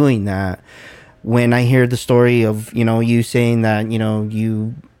for doing that. When I hear the story of, you saying that,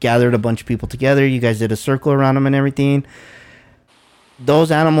 you gathered a bunch of people together, you guys did a circle around them and everything,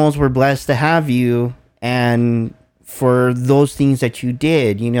 those animals were blessed to have you, and for those things that you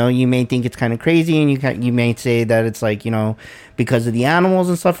did. You may think it's kind of crazy, and you may say that it's like, because of the animals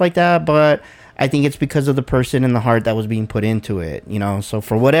and stuff like that, but I think it's because of the person and the heart that was being put into it. So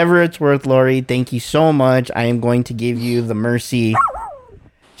for whatever it's worth, Lori, thank you so much. I am going to give you the mercy,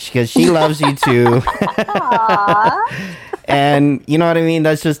 because she loves you too. And you know what I mean?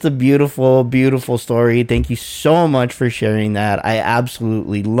 That's just a beautiful, beautiful story. Thank you so much for sharing that. I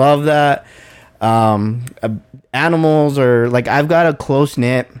absolutely love that. Animals are like, I've got a close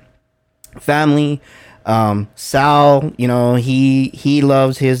knit family. Sal, he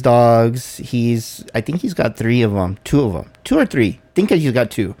loves his dogs. I think he's got two or three. I think he's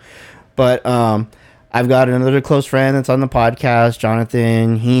got two. But, I've got another close friend that's on the podcast,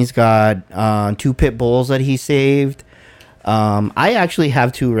 Jonathan. He's got 2 pit bulls that he saved. I actually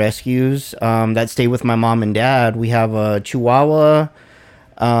have 2 rescues that stay with my mom and dad. We have a Chihuahua,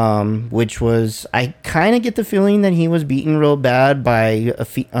 which was, I kind of get the feeling that he was beaten real bad by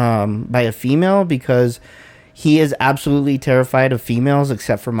a female, because he is absolutely terrified of females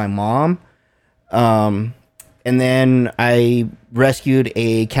except for my mom. And then I rescued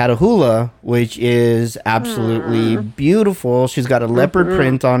a Catahoula, which is absolutely beautiful. She's got a leopard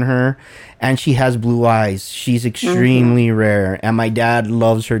print on her, and she has blue eyes. She's extremely rare, and my dad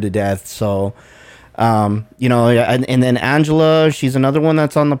loves her to death. So, and then Angela, she's another one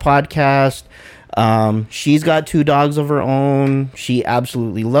that's on the podcast. She's got 2 dogs of her own. She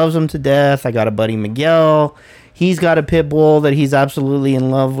absolutely loves them to death. I got a buddy, Miguel. He's got a pit bull that he's absolutely in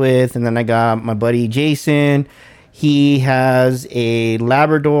love with. And then I got my buddy, Jason. He has a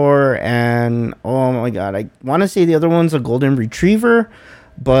Labrador, and oh my God, I want to say the other one's a golden retriever,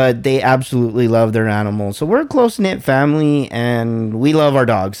 but they absolutely love their animals. So we're a close-knit family, and we love our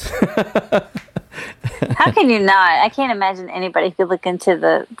dogs. How can you not? I can't imagine anybody could look into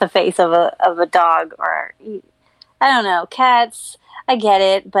the face of a dog, or I don't know, cats. I get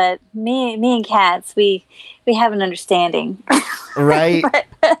it, but me and cats, we have an understanding, Right?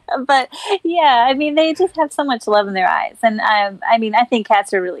 but yeah, I mean, they just have so much love in their eyes, and I mean, I think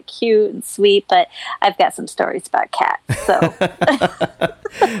cats are really cute and sweet, but I've got some stories about cats. So,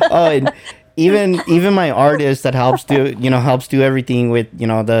 Oh, and even my artist that helps do everything with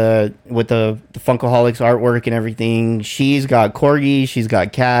the Funkaholiks artwork and everything. She's got corgis, she's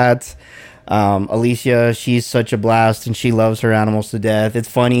got cats. Alicia, she's such a blast, and she loves her animals to death. It's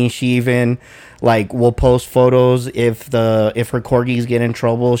funny, she even will post photos if her corgis get in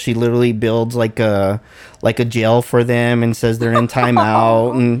trouble. She literally builds like a jail for them and says they're in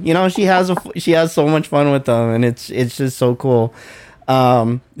timeout, and she has so much fun with them, and it's just so cool.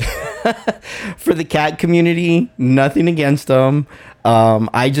 For the cat community, nothing against them.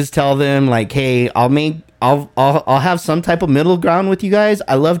 I just tell them hey, I'll have some type of middle ground with you guys.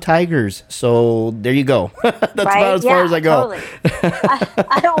 I love tigers, so there you go. That's right? About as far as I go. Totally.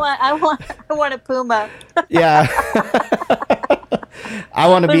 I want a puma. Yeah. I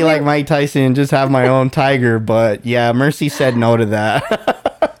want to be like Mike Tyson, just have my own tiger. But yeah, Mercy said no to that.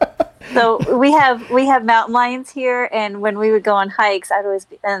 So we have mountain lions here, and when we would go on hikes, I'd always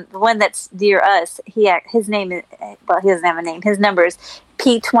and the one that's near us. His name is he doesn't have a name. His number is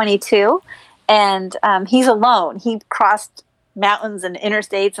P22. And he's alone. He crossed mountains and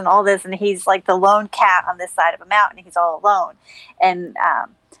interstates and all this, and he's like the lone cat on this side of a mountain. He's all alone. And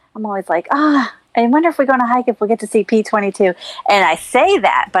I'm always like, I wonder if we go on a hike, if we'll get to see P22. And I say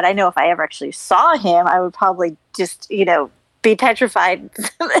that, but I know if I ever actually saw him, I would probably just, be petrified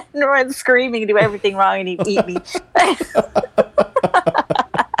and run screaming and do everything wrong, and he'd eat me.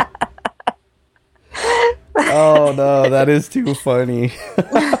 Oh, no, that is too funny.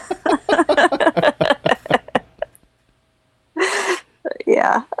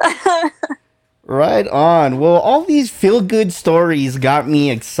 Yeah. Right on. Well, all these feel-good stories got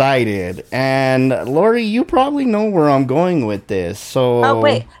me excited. And Lori, you probably know where I'm going with this. So Oh,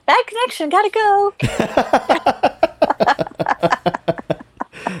 wait. Bad connection. Gotta go.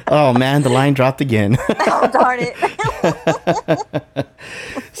 Oh, man, the line dropped again. Oh, darn it.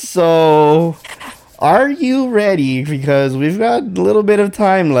 So, are you ready? Because we've got a little bit of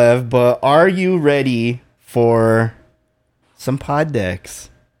time left, but are you ready for some pod decks?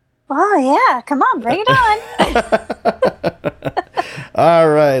 Oh, yeah. Come on, bring it on. All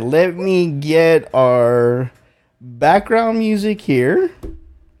right, let me get our background music here.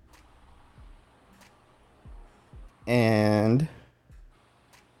 And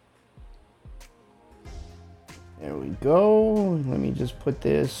there we go. Let me just put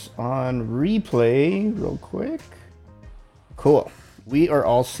this on replay real quick. Cool. We are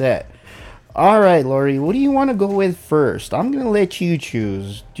all set. All right, Lori, what do you want to go with first? I'm going to let you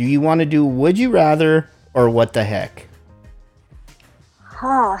choose. Do you want to do Would You Rather or What the Heck?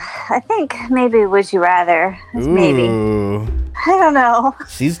 Oh, I think maybe Would You Rather. Ooh. Maybe. I don't know.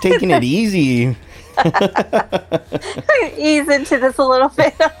 She's taking it easy. Ease into this a little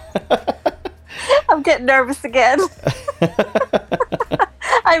bit. I'm getting nervous again.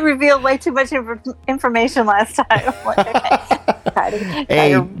 I revealed way too much information last time. I'm like,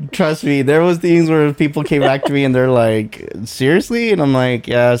 okay. Trust me, there was things where people came back to me and they're like, seriously? And I'm like,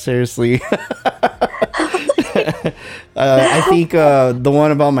 yeah, seriously. I think the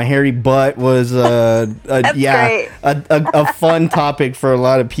one about my hairy butt was a fun topic for a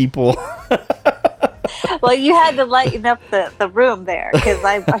lot of people. Well, you had to lighten up the room there, because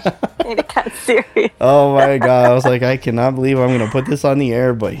I made it kind of serious. Oh my god, I was like, I cannot believe I'm going to put this on the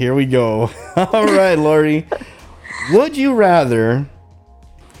air, but here we go. All right, Lori. Would you rather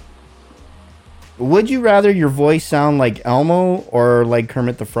your voice sound like Elmo or like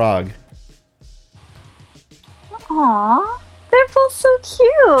Kermit the Frog? Aw, they're both so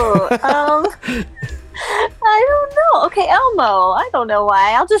cute. I don't know. Okay, Elmo. I don't know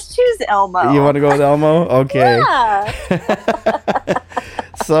why. I'll just choose Elmo. You want to go with Elmo? Okay. Yeah.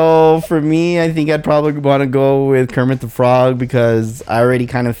 So for me, I think I'd probably want to go with Kermit the Frog, because I already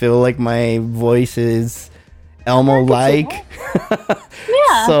kind of feel like my voice is Elmo-like.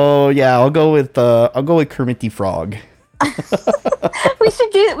 Yeah. So yeah, I'll go with Kermit the Frog. We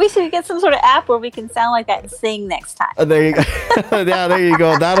should get some sort of app where we can sound like that and sing next time. There you go. Yeah, there you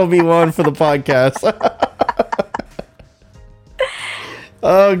go. That'll be one for the podcast.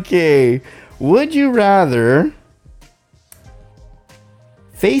 Okay. Would you rather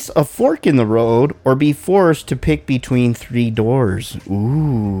face a fork in the road or be forced to pick between 3 doors.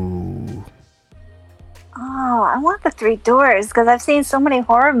 Ooh. Oh, I want the 3 doors because I've seen so many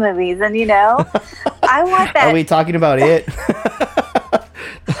horror movies, and I want that. Are we talking about it?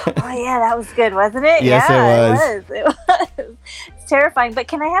 Oh yeah, that was good, wasn't it? Yes, yeah, it was. It was. It's terrifying. But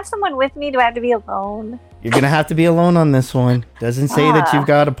can I have someone with me? Do I have to be alone? You're gonna have to be alone on this one. Doesn't say that you've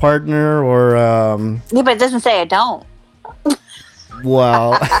got a partner or. Yeah, but it doesn't say I don't.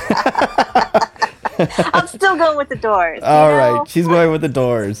 Well. I'm still going with the doors. All right, she's going with the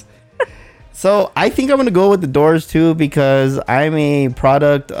doors. So I think I'm going to go with the doors too because I'm a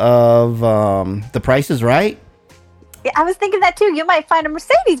product of The Price is Right. Yeah, I was thinking that too. You might find a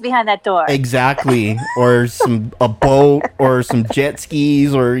Mercedes behind that door. Exactly. Or a boat or some jet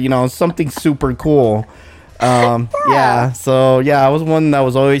skis or, something super cool. Yeah. So, I was one that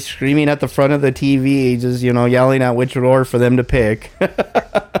was always screaming at the front of the TV, just, yelling at which door for them to pick.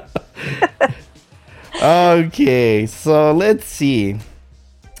 Okay. So let's see.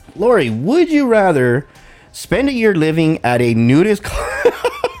 Lori, would you rather spend a year living at a nudist...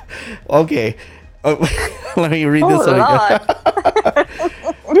 Okay. Let me read this one again.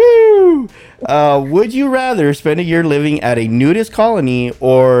 Woo! Would you rather spend a year living at a nudist colony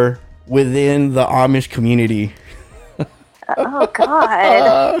or within the Amish community? Oh,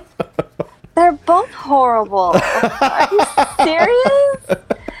 God. They're both horrible. Are you serious?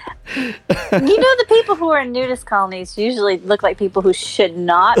 The people who are in nudist colonies usually look like people who should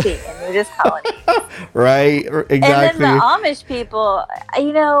not be in nudist colonies. Right, exactly. And then the Amish people,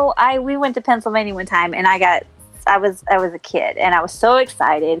 we went to Pennsylvania one time, and I was a kid, and I was so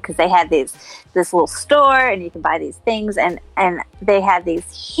excited because they had this little store, and you can buy these things, and they had these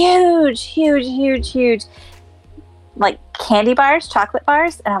huge, like candy bars, chocolate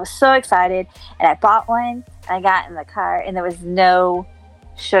bars, and I was so excited, and I bought one, and I got in the car, and there was no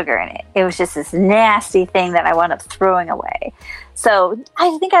sugar in it. It was just this nasty thing that I wound up throwing away. So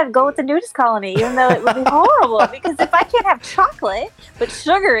I think I'd go with the nudist colony, even though it would be horrible, because if I can't have chocolate with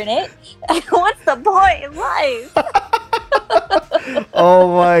sugar in it, what's the point in life?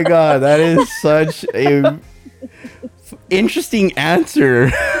 Oh my God, that is such a interesting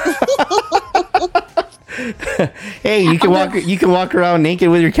answer. Hey, you can walk around naked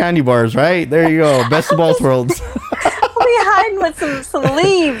with your candy bars, right? There you go. Best of both worlds. Hiding with some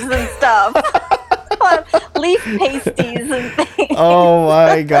leaves and stuff. Leaf pasties and things. Oh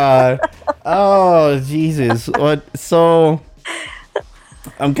my God. Oh Jesus. What? So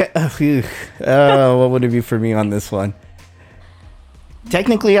what would it be for me on this one?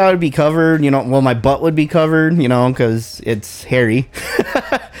 Technically I would be covered, my butt would be covered, because it's hairy.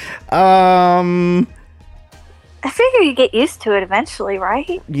 I figure you get used to it eventually,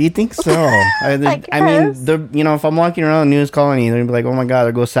 right? You think so? I mean, if I'm walking around the nudist colony, they're gonna be like, "Oh my God,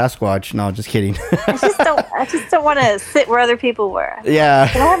 there goes Sasquatch." No, just kidding. I just don't want to sit where other people were. Yeah.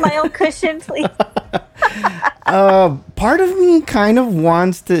 Can I have my own cushion, please? Part of me kind of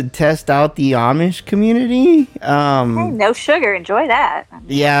wants to test out the Amish community. Hey, no sugar. Enjoy that.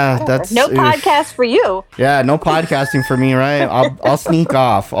 Yeah, that's no podcast for you. Yeah, no podcasting for me, right? I'll sneak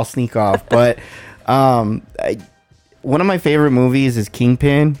off. But one of my favorite movies is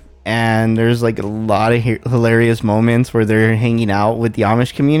Kingpin, and there's like a lot of hilarious moments where they're hanging out with the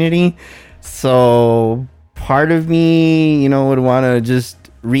Amish community. So part of me, would want to just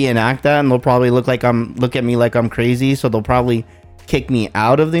reenact that, and they'll probably look at me like I'm crazy, so they'll probably kick me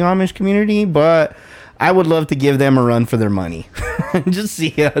out of the Amish community, but I would love to give them a run for their money. just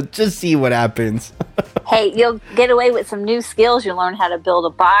see what happens. Hey, you'll get away with some new skills. You'll learn how to build a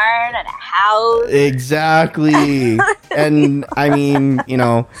barn and a house. Exactly. And I mean,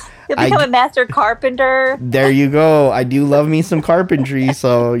 you'll become a master carpenter. There you go. I do love me some carpentry,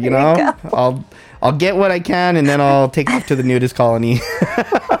 so I'll get what I can, and then I'll take off to the nudist colony.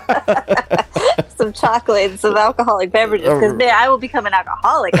 Some chocolate and some alcoholic beverages, because I will become an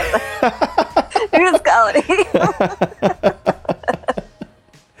alcoholic at the nudist colony.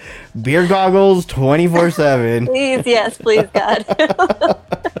 Beer goggles 24/7. Please, yes, please, God.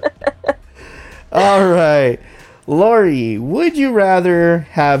 All right. Lori, would you rather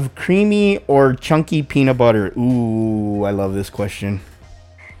have creamy or chunky peanut butter? Ooh, I love this question.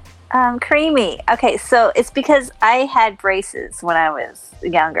 Creamy. Okay, so it's because I had braces when I was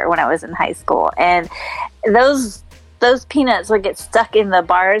younger, when I was in high school, and those peanuts would get stuck in the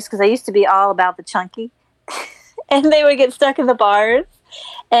bars because I used to be all about the chunky, and they would get stuck in the bars,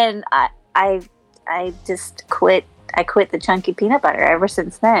 and I just quit. I quit the chunky peanut butter ever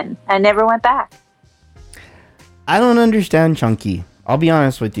since then. I never went back. I don't understand chunky. I'll be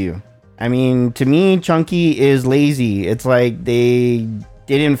honest with you. I mean, to me, chunky is lazy. It's like they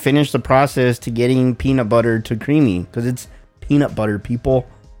didn't finish the process to getting peanut butter to creamy because it's peanut butter, people.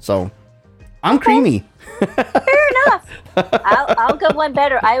 So I'm creamy. Fair enough. I'll go one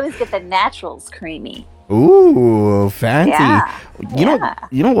better. I always get the naturals creamy. Ooh, fancy. Yeah.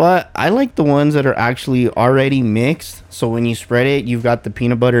 You know what? I like the ones that are actually already mixed. So when you spread it, you've got the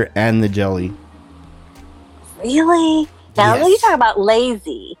peanut butter and the jelly. Really? Now Yes. you talk about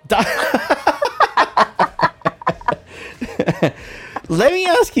lazy. Let me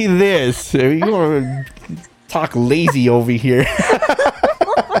ask you this. You want to talk lazy over here.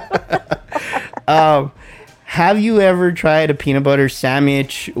 Have you ever tried a peanut butter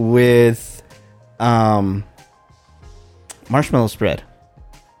sandwich with marshmallow spread?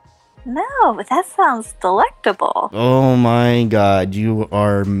 No, but that sounds delectable. Oh my God, you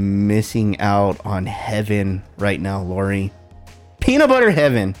are missing out on heaven right now, Lori. Peanut butter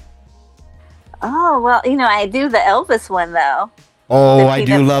heaven. Oh, well, I do the Elvis one, though. Oh, I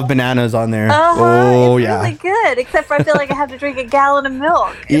do love bananas on there. Oh, it's yeah. really good, except for I feel like I have to drink a gallon of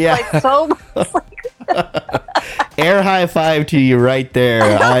milk. It's Yeah. like so much. Air high five to you right there.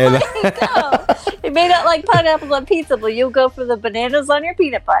 There you go. You may not like pineapples on pizza, but you'll go for the bananas on your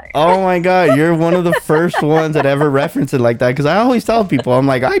peanut butter. Oh my God, you're one of the first ones that ever reference it like that. Because I always tell people, I'm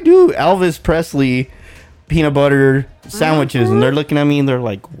like, I do Elvis Presley peanut butter sandwiches, and they're looking at me and they're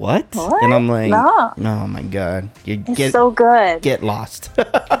like, what? And I'm like, No. oh my God, It's so good. Get lost.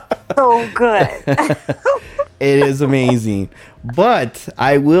 So good. It is amazing. But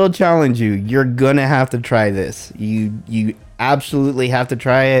I will challenge you. You're going to have to try this. You absolutely have to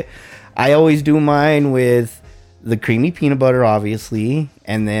try it. I always do mine with the creamy peanut butter, obviously,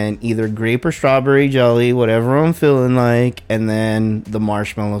 and then either grape or strawberry jelly, whatever I'm feeling like, and then the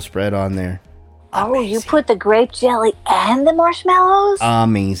marshmallow spread on there. Oh, you put the grape jelly and the marshmallows?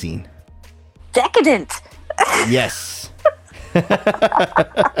 Amazing. Decadent. Yes.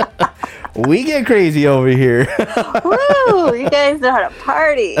 We get crazy over here. Woo! You guys know how to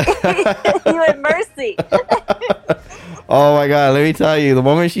party. You and Mercy. Oh my God, let me tell you, the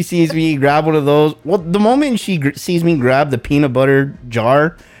moment she sees me grab one of those, the moment she sees me grab the peanut butter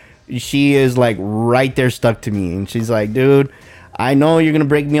jar, she is like right there stuck to me. And she's like, dude, I know you're going to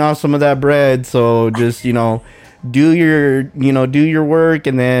break me off some of that bread. So just, do your work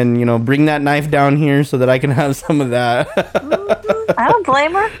and then, bring that knife down here so that I can have some of that. I don't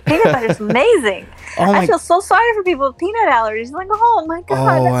blame her. Peanut butter's amazing. I feel so sorry for people with peanut allergies. Like, oh my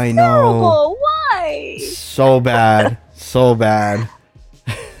God, that's I terrible. know. Why? So bad. So bad.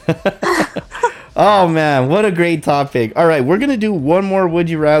 Oh man, what a great topic. All right, we're going to do one more Would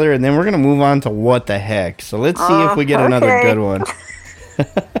You Rather, and then we're going to move on to What the Heck. So let's see if we get another good one.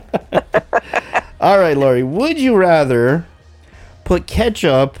 All right, Lori, would you rather put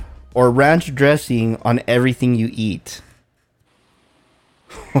ketchup or ranch dressing on everything you eat?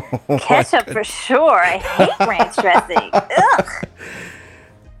 Ketchup for sure. I hate ranch dressing. Ugh.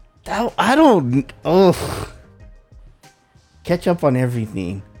 I don't... Ugh. Ketchup on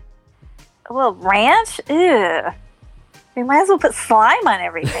everything. Well, ranch? Ew. We might as well put slime on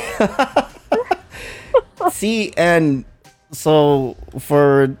everything. See, and so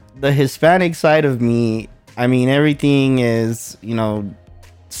for the Hispanic side of me, I mean, everything is,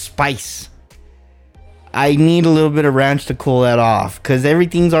 spice. I need a little bit of ranch to cool that off because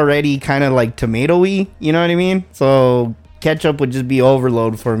everything's already kind of like tomato-y, you know what I mean? So ketchup would just be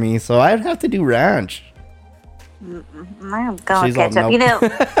overload for me. So I'd have to do ranch. I'm going ketchup. Nope.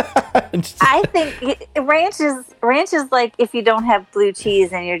 I think ranch is like if you don't have blue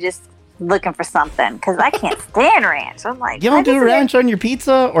cheese and you're just looking for something, because I can't stand ranch. I'm like, you don't do ranch on your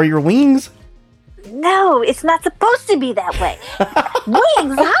pizza or your wings? No, it's not supposed to be that way.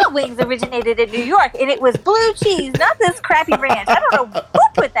 Hot wings originated in New York, and it was blue cheese, not this crappy ranch. I don't know who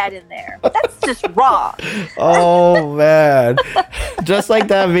put that in there. That's just wrong. Oh, man. Just like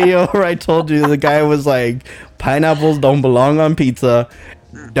that video where I told you the guy was like, pineapples don't belong on pizza.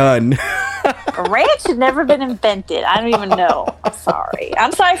 Done. Ranch had never been invented. I don't even know. I'm sorry.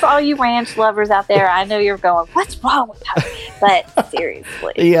 I'm sorry for all you ranch lovers out there. I know you're going, what's wrong with her? But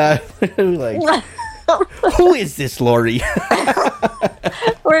seriously. Yeah. Like, who is this Lori?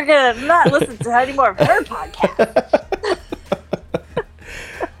 We're going to not listen to any more of her podcast.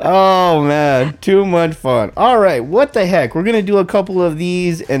 Oh, man. Too much fun. All right. What the heck? We're going to do a couple of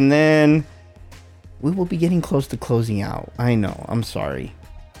these, and then we will be getting close to closing out. I know. I'm sorry.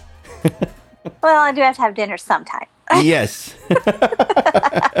 Well, I do have to have dinner sometime. Yes.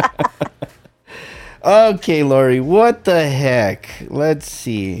 Okay, Lori, what the heck? Let's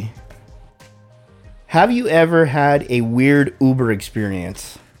see. Have you ever had a weird Uber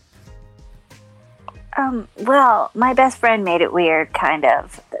experience? Well, my best friend made it weird, kind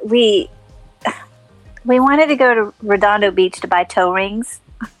of. We wanted to go to Redondo Beach to buy toe rings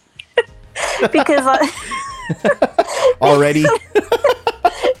because already.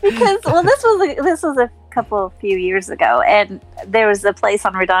 Because this was a few years ago, and there was a place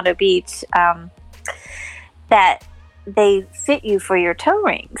on Redondo Beach that they fit you for your toe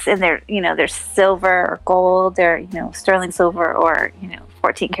rings, and they're silver or gold, they're sterling silver or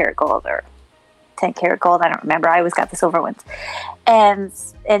 14 karat gold or 10 karat gold. I don't remember. I always got the silver ones, and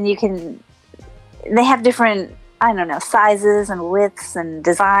they have different, I don't know, sizes and widths and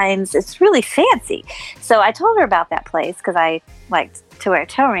designs. It's really fancy. So I told her about that place because I liked to wear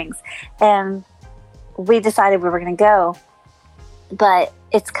toe rings, and we decided we were going to go, but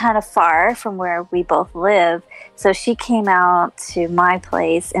it's kind of far from where we both live. So she came out to my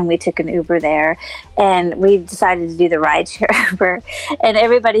place, and we took an Uber there, and we decided to do the rideshare Uber. And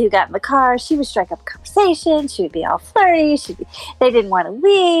everybody who got in the car, she would strike up a conversation. She would be all flirty. They didn't want to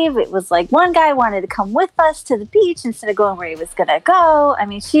leave. It was like one guy wanted to come with us to the beach instead of going where he was going to go. I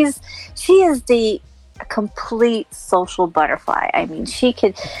mean, she is the complete social butterfly. I mean, she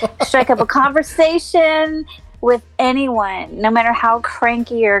could strike up a conversation with anyone, no matter how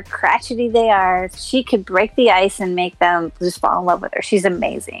cranky or crotchety they are. She could break the ice and make them just fall in love with her. She's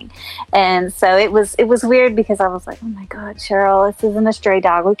amazing. And so it was weird because I was like, oh my God, Cheryl, this isn't a stray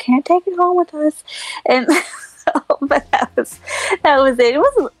dog. We can't take it home with us. And but that was it. It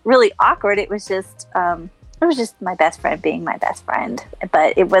wasn't really awkward. It was just my best friend being my best friend.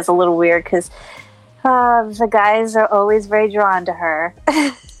 But it was a little weird because the guys are always very drawn to her.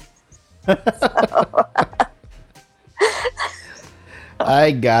 So.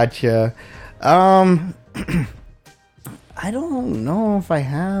 I gotcha. I don't know if I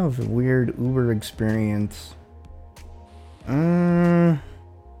have a weird Uber experience. I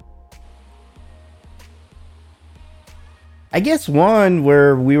guess one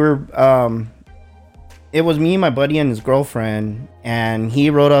where we were, it was me, my buddy, and his girlfriend, and he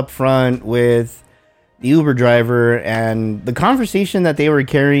rode up front with the Uber driver, and the conversation that they were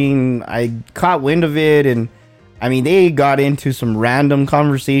carrying, I caught wind of it, and I mean, they got into some random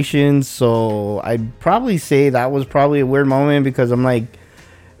conversations, so I'd probably say that was probably a weird moment because I'm like,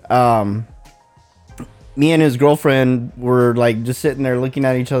 me and his girlfriend were like just sitting there looking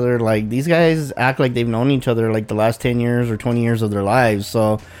at each other like, these guys act like they've known each other like the last 10 years or 20 years of their lives.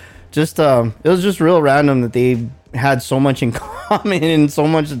 So just, it was just real random that they had so much in common and so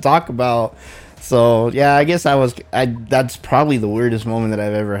much to talk about. So yeah, I guess that's probably the weirdest moment that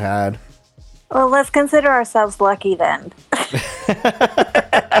I've ever had. Well, let's consider ourselves lucky then.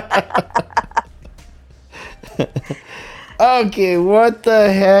 Okay, what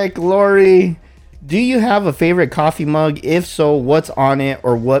the heck, Lori? Do you have a favorite coffee mug? If so, what's on it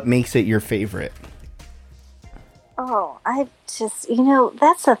or what makes it your favorite? Oh, I just,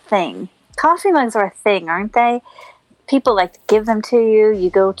 that's a thing. Coffee mugs are a thing, aren't they? People like to give them to you. You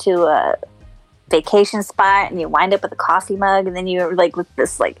go to a vacation spot and you wind up with a coffee mug, and then you're like with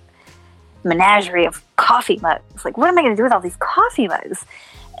this like menagerie of coffee mugs. Like, what am I going to do with all these coffee mugs?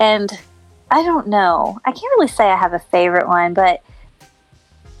 And I don't know. I can't really say I have a favorite one, but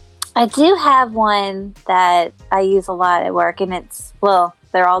I do have one that I use a lot at work, and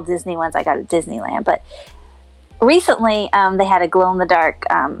they're all Disney ones I got at Disneyland, but recently they had a glow-in-the-dark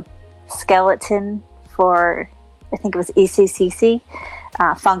skeleton for, I think it was ECCC,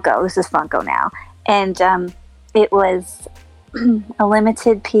 Funko. This is Funko now. And it was a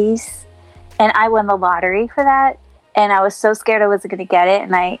limited piece, and I won the lottery for that, and I was so scared I wasn't going to get it,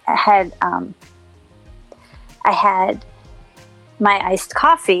 and I had my iced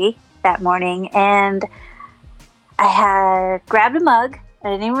coffee that morning, and I had grabbed a mug. I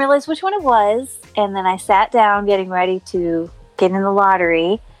didn't even realize which one it was, and then I sat down getting ready to get in the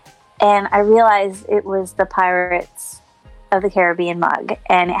lottery, and I realized it was the Pirates of the Caribbean mug,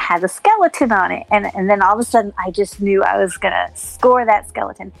 and it had a skeleton on it, and then all of a sudden I just knew I was going to score that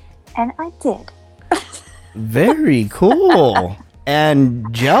skeleton, and I did. Very cool.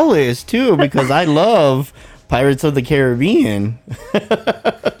 And jealous too, because I love Pirates of the Caribbean.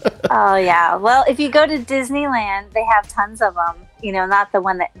 Oh yeah. Well, if you go to Disneyland, they have tons of them. Not the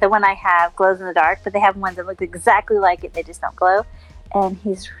one I have glows in the dark, but they have ones that look exactly like it. They just don't glow. And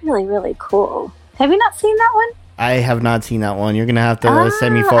he's really, really cool. Have you not seen that one? I have not seen that one. You're gonna have to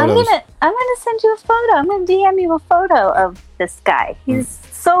send me photos. I'm gonna send you a photo. I'm gonna DM you a photo of this guy. He's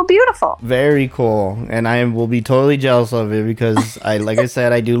so beautiful. Very cool, and I will be totally jealous of it because like I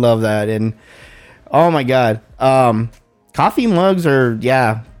said, I do love that. And oh my god, coffee mugs are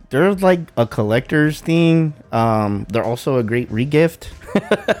they're like a collector's thing. They're also a great regift.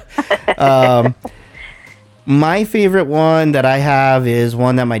 My favorite one that I have is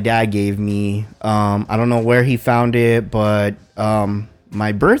one that my dad gave me. I don't know where he found it, but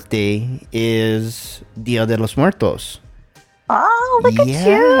my birthday is Dia de los Muertos. Oh, look at you.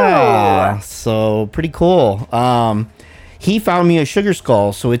 Yeah, so pretty cool. He found me a sugar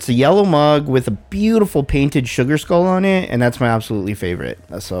skull. So it's a yellow mug with a beautiful painted sugar skull on it, and that's my absolutely favorite.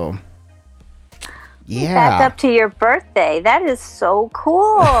 So, yeah. Back up to your birthday. That is so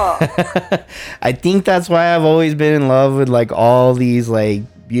cool. I think that's why I've always been in love with like all these like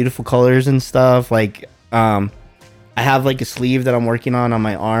beautiful colors and stuff. Like, I have like a sleeve that I'm working on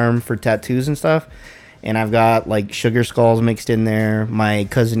my arm for tattoos and stuff. And I've got like sugar skulls mixed in there. My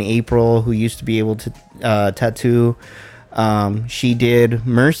cousin April, who used to be able to tattoo, she did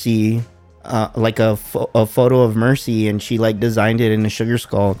Mercy, like a photo of Mercy, and she like designed it in a sugar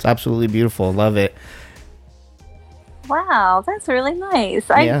skull. It's absolutely beautiful. Love it. Wow, that's really nice.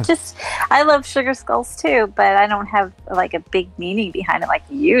 I love sugar skulls too, but I don't have like a big meaning behind it like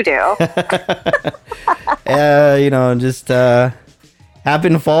you do. Just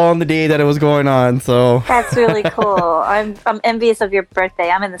happened to fall on the day that it was going on, so that's really cool. I'm envious of your birthday.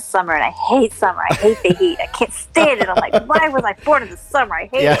 I'm in the summer and I hate summer. I hate the heat. I can't stand it. I'm like, why was I born in the summer? I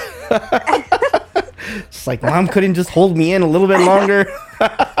hate it. It's like, Mom couldn't just hold me in a little bit longer.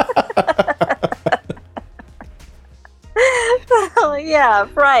 Yeah,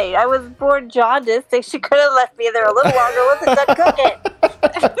 right. I was born jaundiced. She could have left me there a little longer. Wasn't done cooking.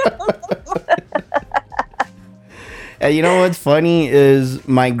 And you know what's funny is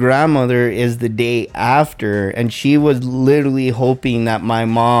my grandmother is the day after, and she was literally hoping that my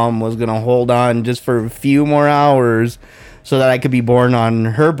mom was going to hold on just for a few more hours so that I could be born on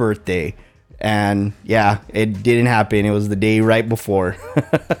her birthday. And yeah, it didn't happen. It was the day right before.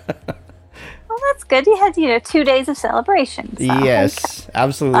 Well, that's good. You had, 2 days of celebration. So yes,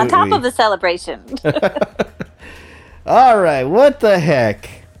 absolutely. On top of the celebration. All right, what the heck?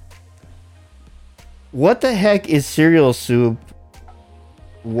 What the heck is cereal soup?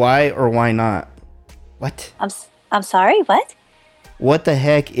 Why or why not? What? I'm sorry, what? What the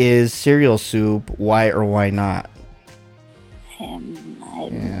heck is cereal soup? Why or why not?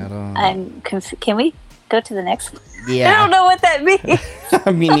 I'm confused. Can we go to the next one? Yeah. I don't know what that means.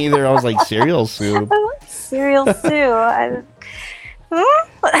 Me neither. I was like, cereal soup. Cereal soup.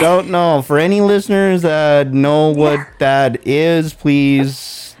 Don't know. For any listeners that know what that is,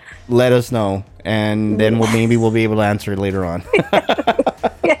 please let us know. And then we'll be able to answer it later on.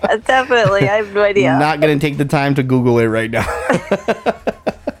 Yeah, definitely. I have no idea. Not going to take the time to Google it right now.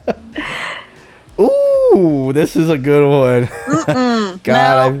 Ooh, this is a good one.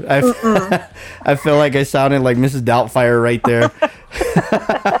 God, no. I feel like I sounded like Mrs. Doubtfire right there.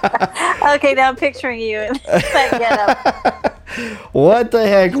 Okay, now I'm picturing you in that getup. What the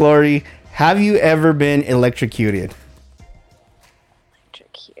heck, Lori? Have you ever been electrocuted?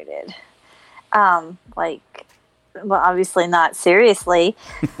 Electrocuted. Well, obviously not seriously.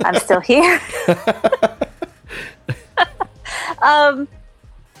 I'm still here.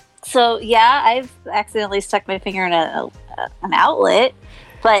 So yeah, I've accidentally stuck my finger in an outlet,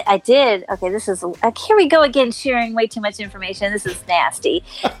 but I did. Okay, this is here we go again, sharing way too much information. This is nasty.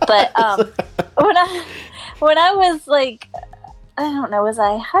 But when I was like, I don't know, was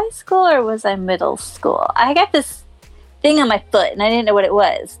I high school or was I middle school? I got this thing on my foot and I didn't know what it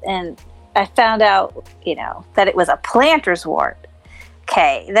was, and I found out, that it was a planter's wart.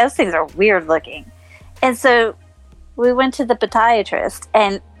 Okay, those things are weird looking. And so we went to the podiatrist,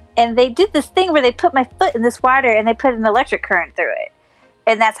 and they did this thing where they put my foot in this water and they put an electric current through it.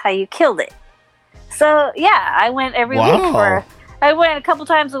 And that's how you killed it. So, yeah, I went every week I went a couple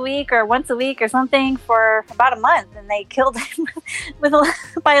times a week or once a week or something for about a month, and they killed it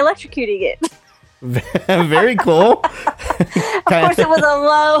by electrocuting it. Very cool. Of course, it was a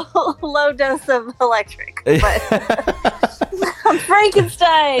low dose of electric, but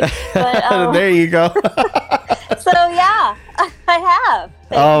Frankenstein. But, there you go. So yeah, I have.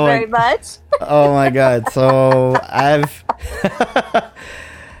 Thank you very much. Oh my God! So I've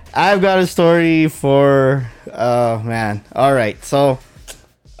got a story for. Oh man! All right, so.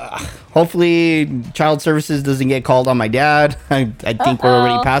 Hopefully, child services doesn't get called on my dad. I think we're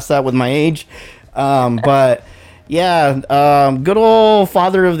already past that with my age. But yeah, good old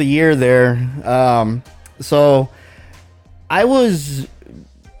father of the year there. So I was,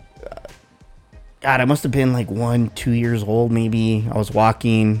 God, I must have been like 1-2 years old, maybe. I was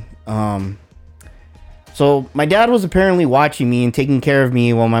walking. So my dad was apparently watching me and taking care of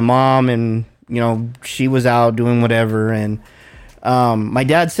me while my mom and, she was out doing whatever. And, my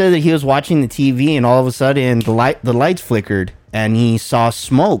dad said that he was watching the TV and all of a sudden the lights flickered and he saw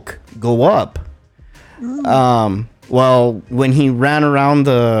smoke go up. Well, when he ran around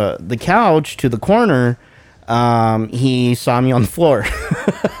the couch to the corner, he saw me on the floor.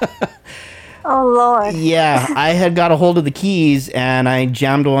 Oh, Lord. Yeah, I had got a hold of the keys and I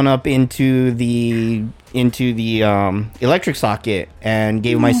jammed one up into the electric socket and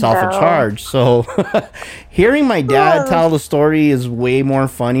gave myself a charge. So hearing my dad tell the story is way more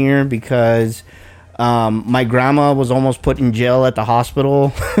funnier because my grandma was almost put in jail at the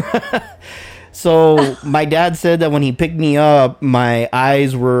hospital. So my dad said that when he picked me up, my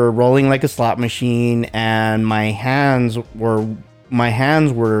eyes were rolling like a slot machine and my hands were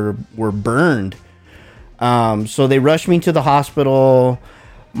burned. So they rushed me to the hospital.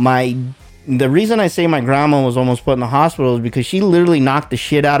 The reason I say my grandma was almost put in the hospital is because she literally knocked the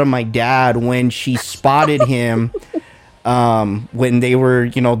shit out of my dad when she spotted him when they were,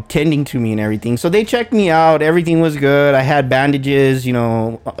 tending to me and everything. So they checked me out. Everything was good. I had bandages,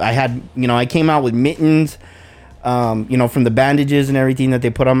 I came out with mittens, from the bandages and everything that they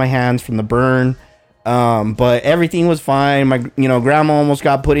put on my hands from the burn. But everything was fine. My, grandma almost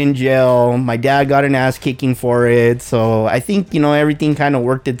got put in jail. My dad got an ass kicking for it. So I think, everything kind of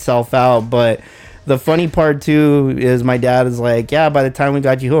worked itself out. But the funny part too is my dad is like, yeah, by the time we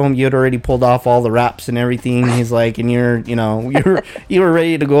got you home, you had already pulled off all the wraps and everything. He's like, and you were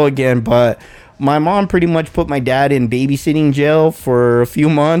ready to go again. But my mom pretty much put my dad in babysitting jail for a few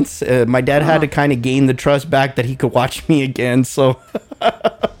months. My dad had to kind of gain the trust back that he could watch me again. So.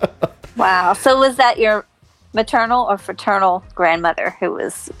 Wow. So was that your maternal or fraternal grandmother who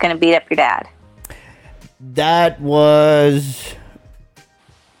was going to beat up your dad? That was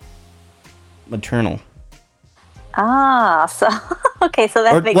maternal. Ah, so okay, so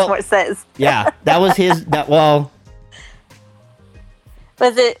that makes more sense. Yeah, that was his.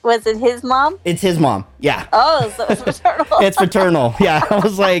 Was it his mom? It's his mom. Yeah. Oh, so it's maternal. It's paternal. Yeah. I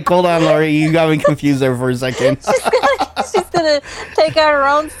was like, hold on, Lori, you got me confused there for a second. She's gonna take out her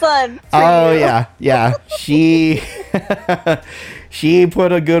own son. Oh yeah. She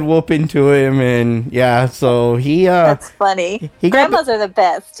put a good whoop into him, and yeah, so he. That's funny. Grandmas are the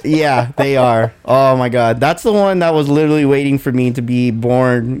best. Yeah, they are. Oh my God, that's the one that was literally waiting for me to be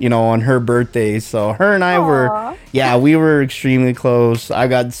born, on her birthday. So her and I we were extremely close. I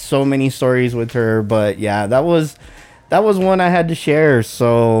got so many stories with her, but yeah, that was one I had to share.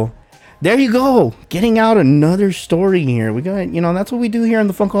 So there you go, getting out another story here. We got, that's what we do here on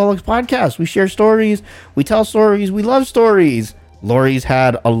the Funkaholiks podcast. We share stories, we tell stories, we love stories. Lori's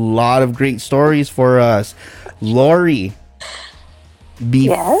had a lot of great stories for us. Lori,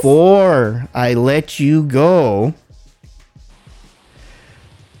 before I let you go,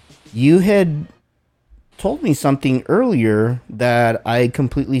 you had told me something earlier that I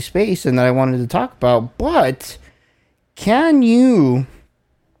completely spaced and that I wanted to talk about, but can you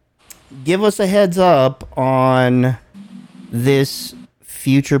give us a heads up on this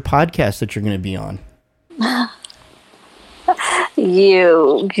future podcast that you're going to be on?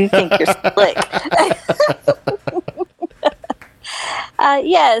 You think you're slick.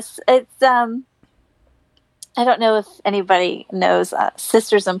 Yes, it's I don't know if anybody knows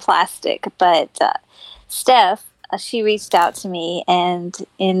Sisters in Plastic, but Steph, she reached out to me, and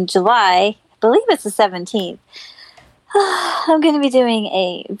in July, I believe it's the 17th, I'm going to be doing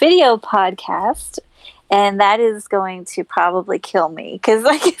a video podcast. And that is going to probably kill me because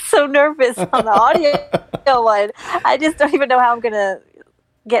I get so nervous on the audio one. I just don't even know how I'm going to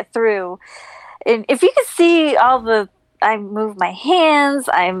get through. And if you could see I move my hands,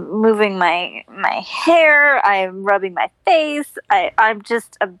 I'm moving my hair, I'm rubbing my face. I'm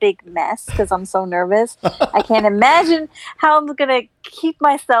just a big mess because I'm so nervous. I can't imagine how I'm going to keep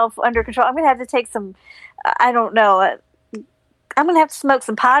myself under control. I'm going to have to take some, I don't know, I'm going to have to smoke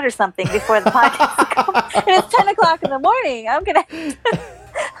some pot or something before the podcast comes. And it's 10 o'clock in the morning. There's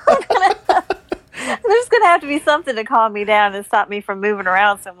going to have to be something to calm me down and stop me from moving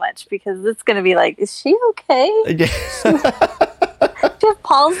around so much because it's going to be like, is she okay? Do you have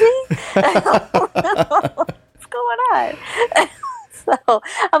palsy? What's going on? So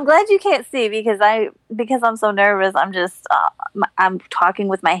I'm glad you can't see because I'm so nervous. I'm just I'm talking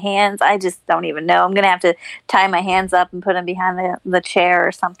with my hands. I just don't even know. I'm gonna have to tie my hands up and put them behind the chair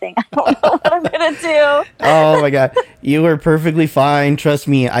or something. I don't know what I'm gonna do. Oh my God, you are perfectly fine. Trust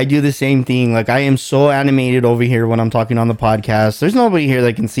me, I do the same thing. Like I am so animated over here when I'm talking on the podcast. There's nobody here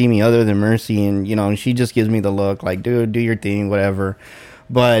that can see me other than Mercy, and she just gives me the look like, dude, do your thing, whatever.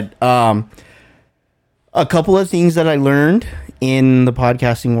 But a couple of things that I learned in the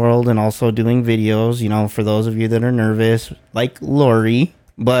podcasting world and also doing videos, for those of you that are nervous, like Lori,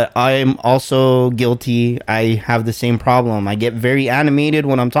 but I'm also guilty. I have the same problem. I get very animated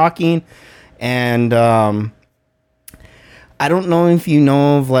when I'm talking And I don't know if you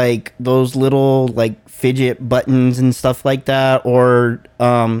know of like those little like fidget buttons and stuff like that, or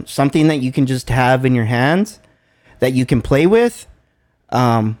something that you can just have in your hands that you can play with,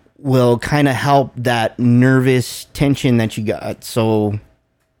 will kind of help that nervous tension that you got. So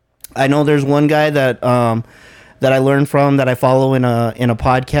I know there's one guy that that I learned from, that I follow in a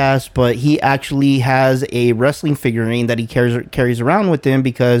podcast, but he actually has a wrestling figurine that he carries around with him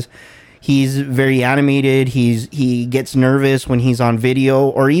because he's very animated. He gets nervous when he's on video,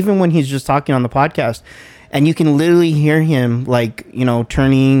 or even when he's just talking on the podcast, and you can literally hear him like, you know,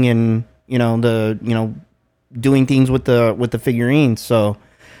 turning and, you know, doing things with the figurine. So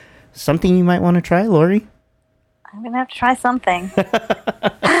something you might want to try, Lori. I'm gonna have to try something.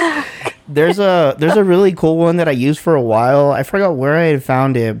 There's a really cool one that I used for a while. I forgot where I had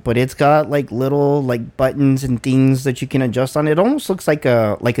found it, but it's got like little like buttons and things that you can adjust on it. It almost looks like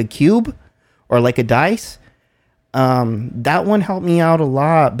a cube or like a dice. That one helped me out a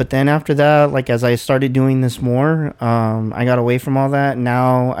lot. But then after that, like as I started doing this more, I got away from all that.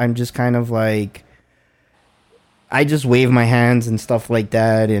 Now I'm just kind of like, I just wave my hands and stuff like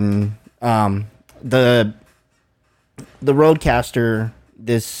that. And the Roadcaster,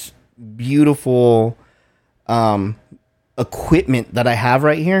 this beautiful equipment that I have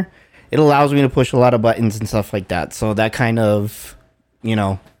right here, it allows me to push a lot of buttons and stuff like that. So that kind of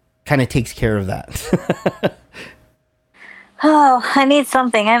takes care of that. Oh, I need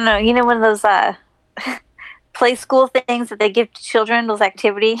something. I don't know. You know, one of those play school things that they give to children, those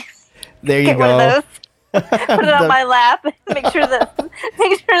activities. There you Get go. one of those. Put it on my lap. Make sure that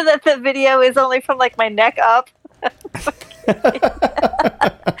the video is only from like my neck up.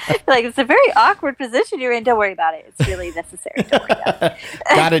 Like, it's a very awkward position you're in. Don't worry about it. It's really necessary. Don't worry about it.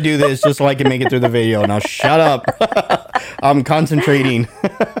 Gotta do this just so I can make it through the video. Now shut up. I'm concentrating.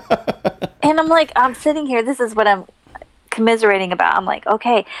 And I'm like, I'm sitting here. This is what I'm commiserating about. I'm like,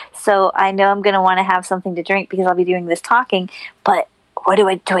 okay, so I know I'm going to want to have something to drink because I'll be doing this talking, but what do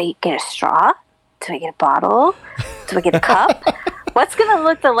I get a straw? Do I get a bottle? Do I get a cup? What's going to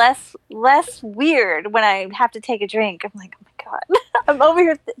look the less weird when I have to take a drink? I'm like, oh my God. I'm over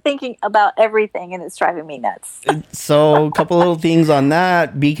here thinking about everything, and it's driving me nuts. So a couple little things on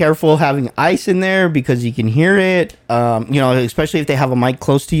that. Be careful having ice in there because you can hear it, especially if they have a mic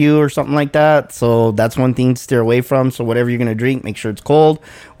close to you or something like that. So that's one thing to steer away from. So whatever you're going to drink, make sure it's cold,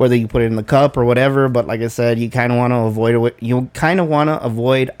 whether you put it in the cup or whatever. But like I said, you kind of want to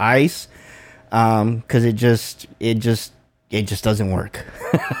avoid ice because it just doesn't work.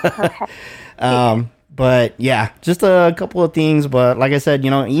 Okay. But yeah, just a couple of things. But like I said,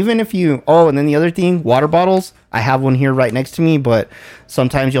 even if you, and then the other thing, water bottles. I have one here right next to me, but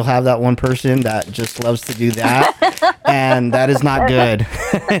sometimes you'll have that one person that just loves to do that. And that is not good.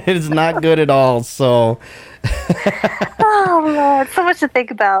 It is not good at all. So. Oh, Lord. So much to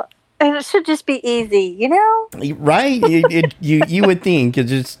think about. And it should just be easy, Right? You would think it's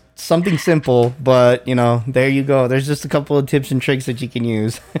just something simple, but there you go. There's just a couple of tips and tricks that you can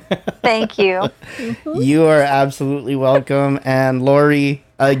use. Thank you. Mm-hmm. You are absolutely welcome. And Lori,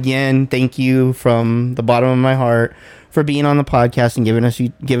 again, thank you from the bottom of my heart for being on the podcast and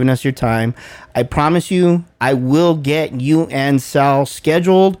giving us your time. I promise you, I will get you and Sal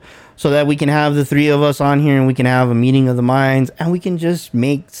scheduled so that we can have the three of us on here and we can have a meeting of the minds and we can just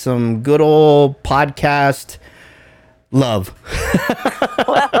make some good old podcast love.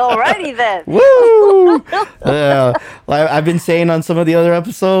 Well, alrighty then. Woo! I've been saying on some of the other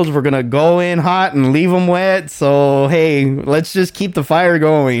episodes, we're going to go in hot and leave them wet. So, hey, let's just keep the fire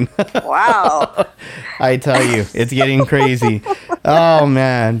going. Wow. I tell you, it's getting crazy. Oh,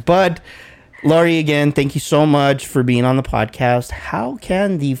 man. But, Lori, again, thank you so much for being on the podcast. How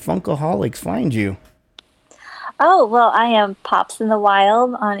can the Funkaholiks find you? Oh, well, I am Pops in the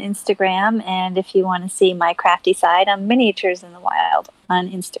Wild on Instagram, and if you want to see my crafty side, I'm Miniatures in the Wild on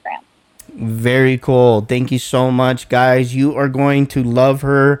Instagram. Very cool. Thank you so much, guys. You are going to love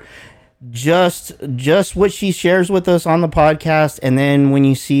her. Just what she shares with us on the podcast, and then when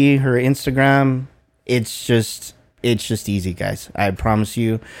you see her Instagram, it's just easy, guys. I promise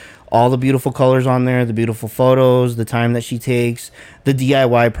you. All the beautiful colors on there, the beautiful photos, the time that she takes, the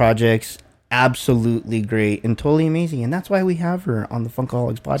DIY projects. Absolutely great and totally amazing, and that's why we have her on the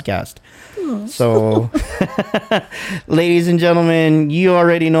Funkaholiks podcast. So ladies and gentlemen, you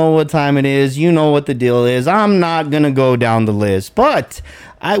already know what time it is. You know what the deal is. I'm not gonna go down the list, but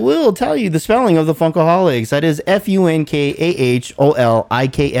I will tell you the spelling of the Funkaholiks. That is Funkaholiks.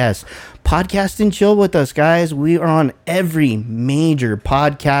 Podcast and chill with us, guys. We are on every major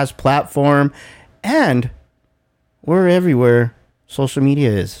podcast platform, and we're everywhere social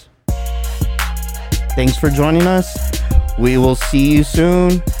media is. Thanks for joining us. We will see you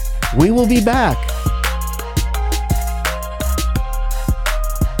soon. We will be back.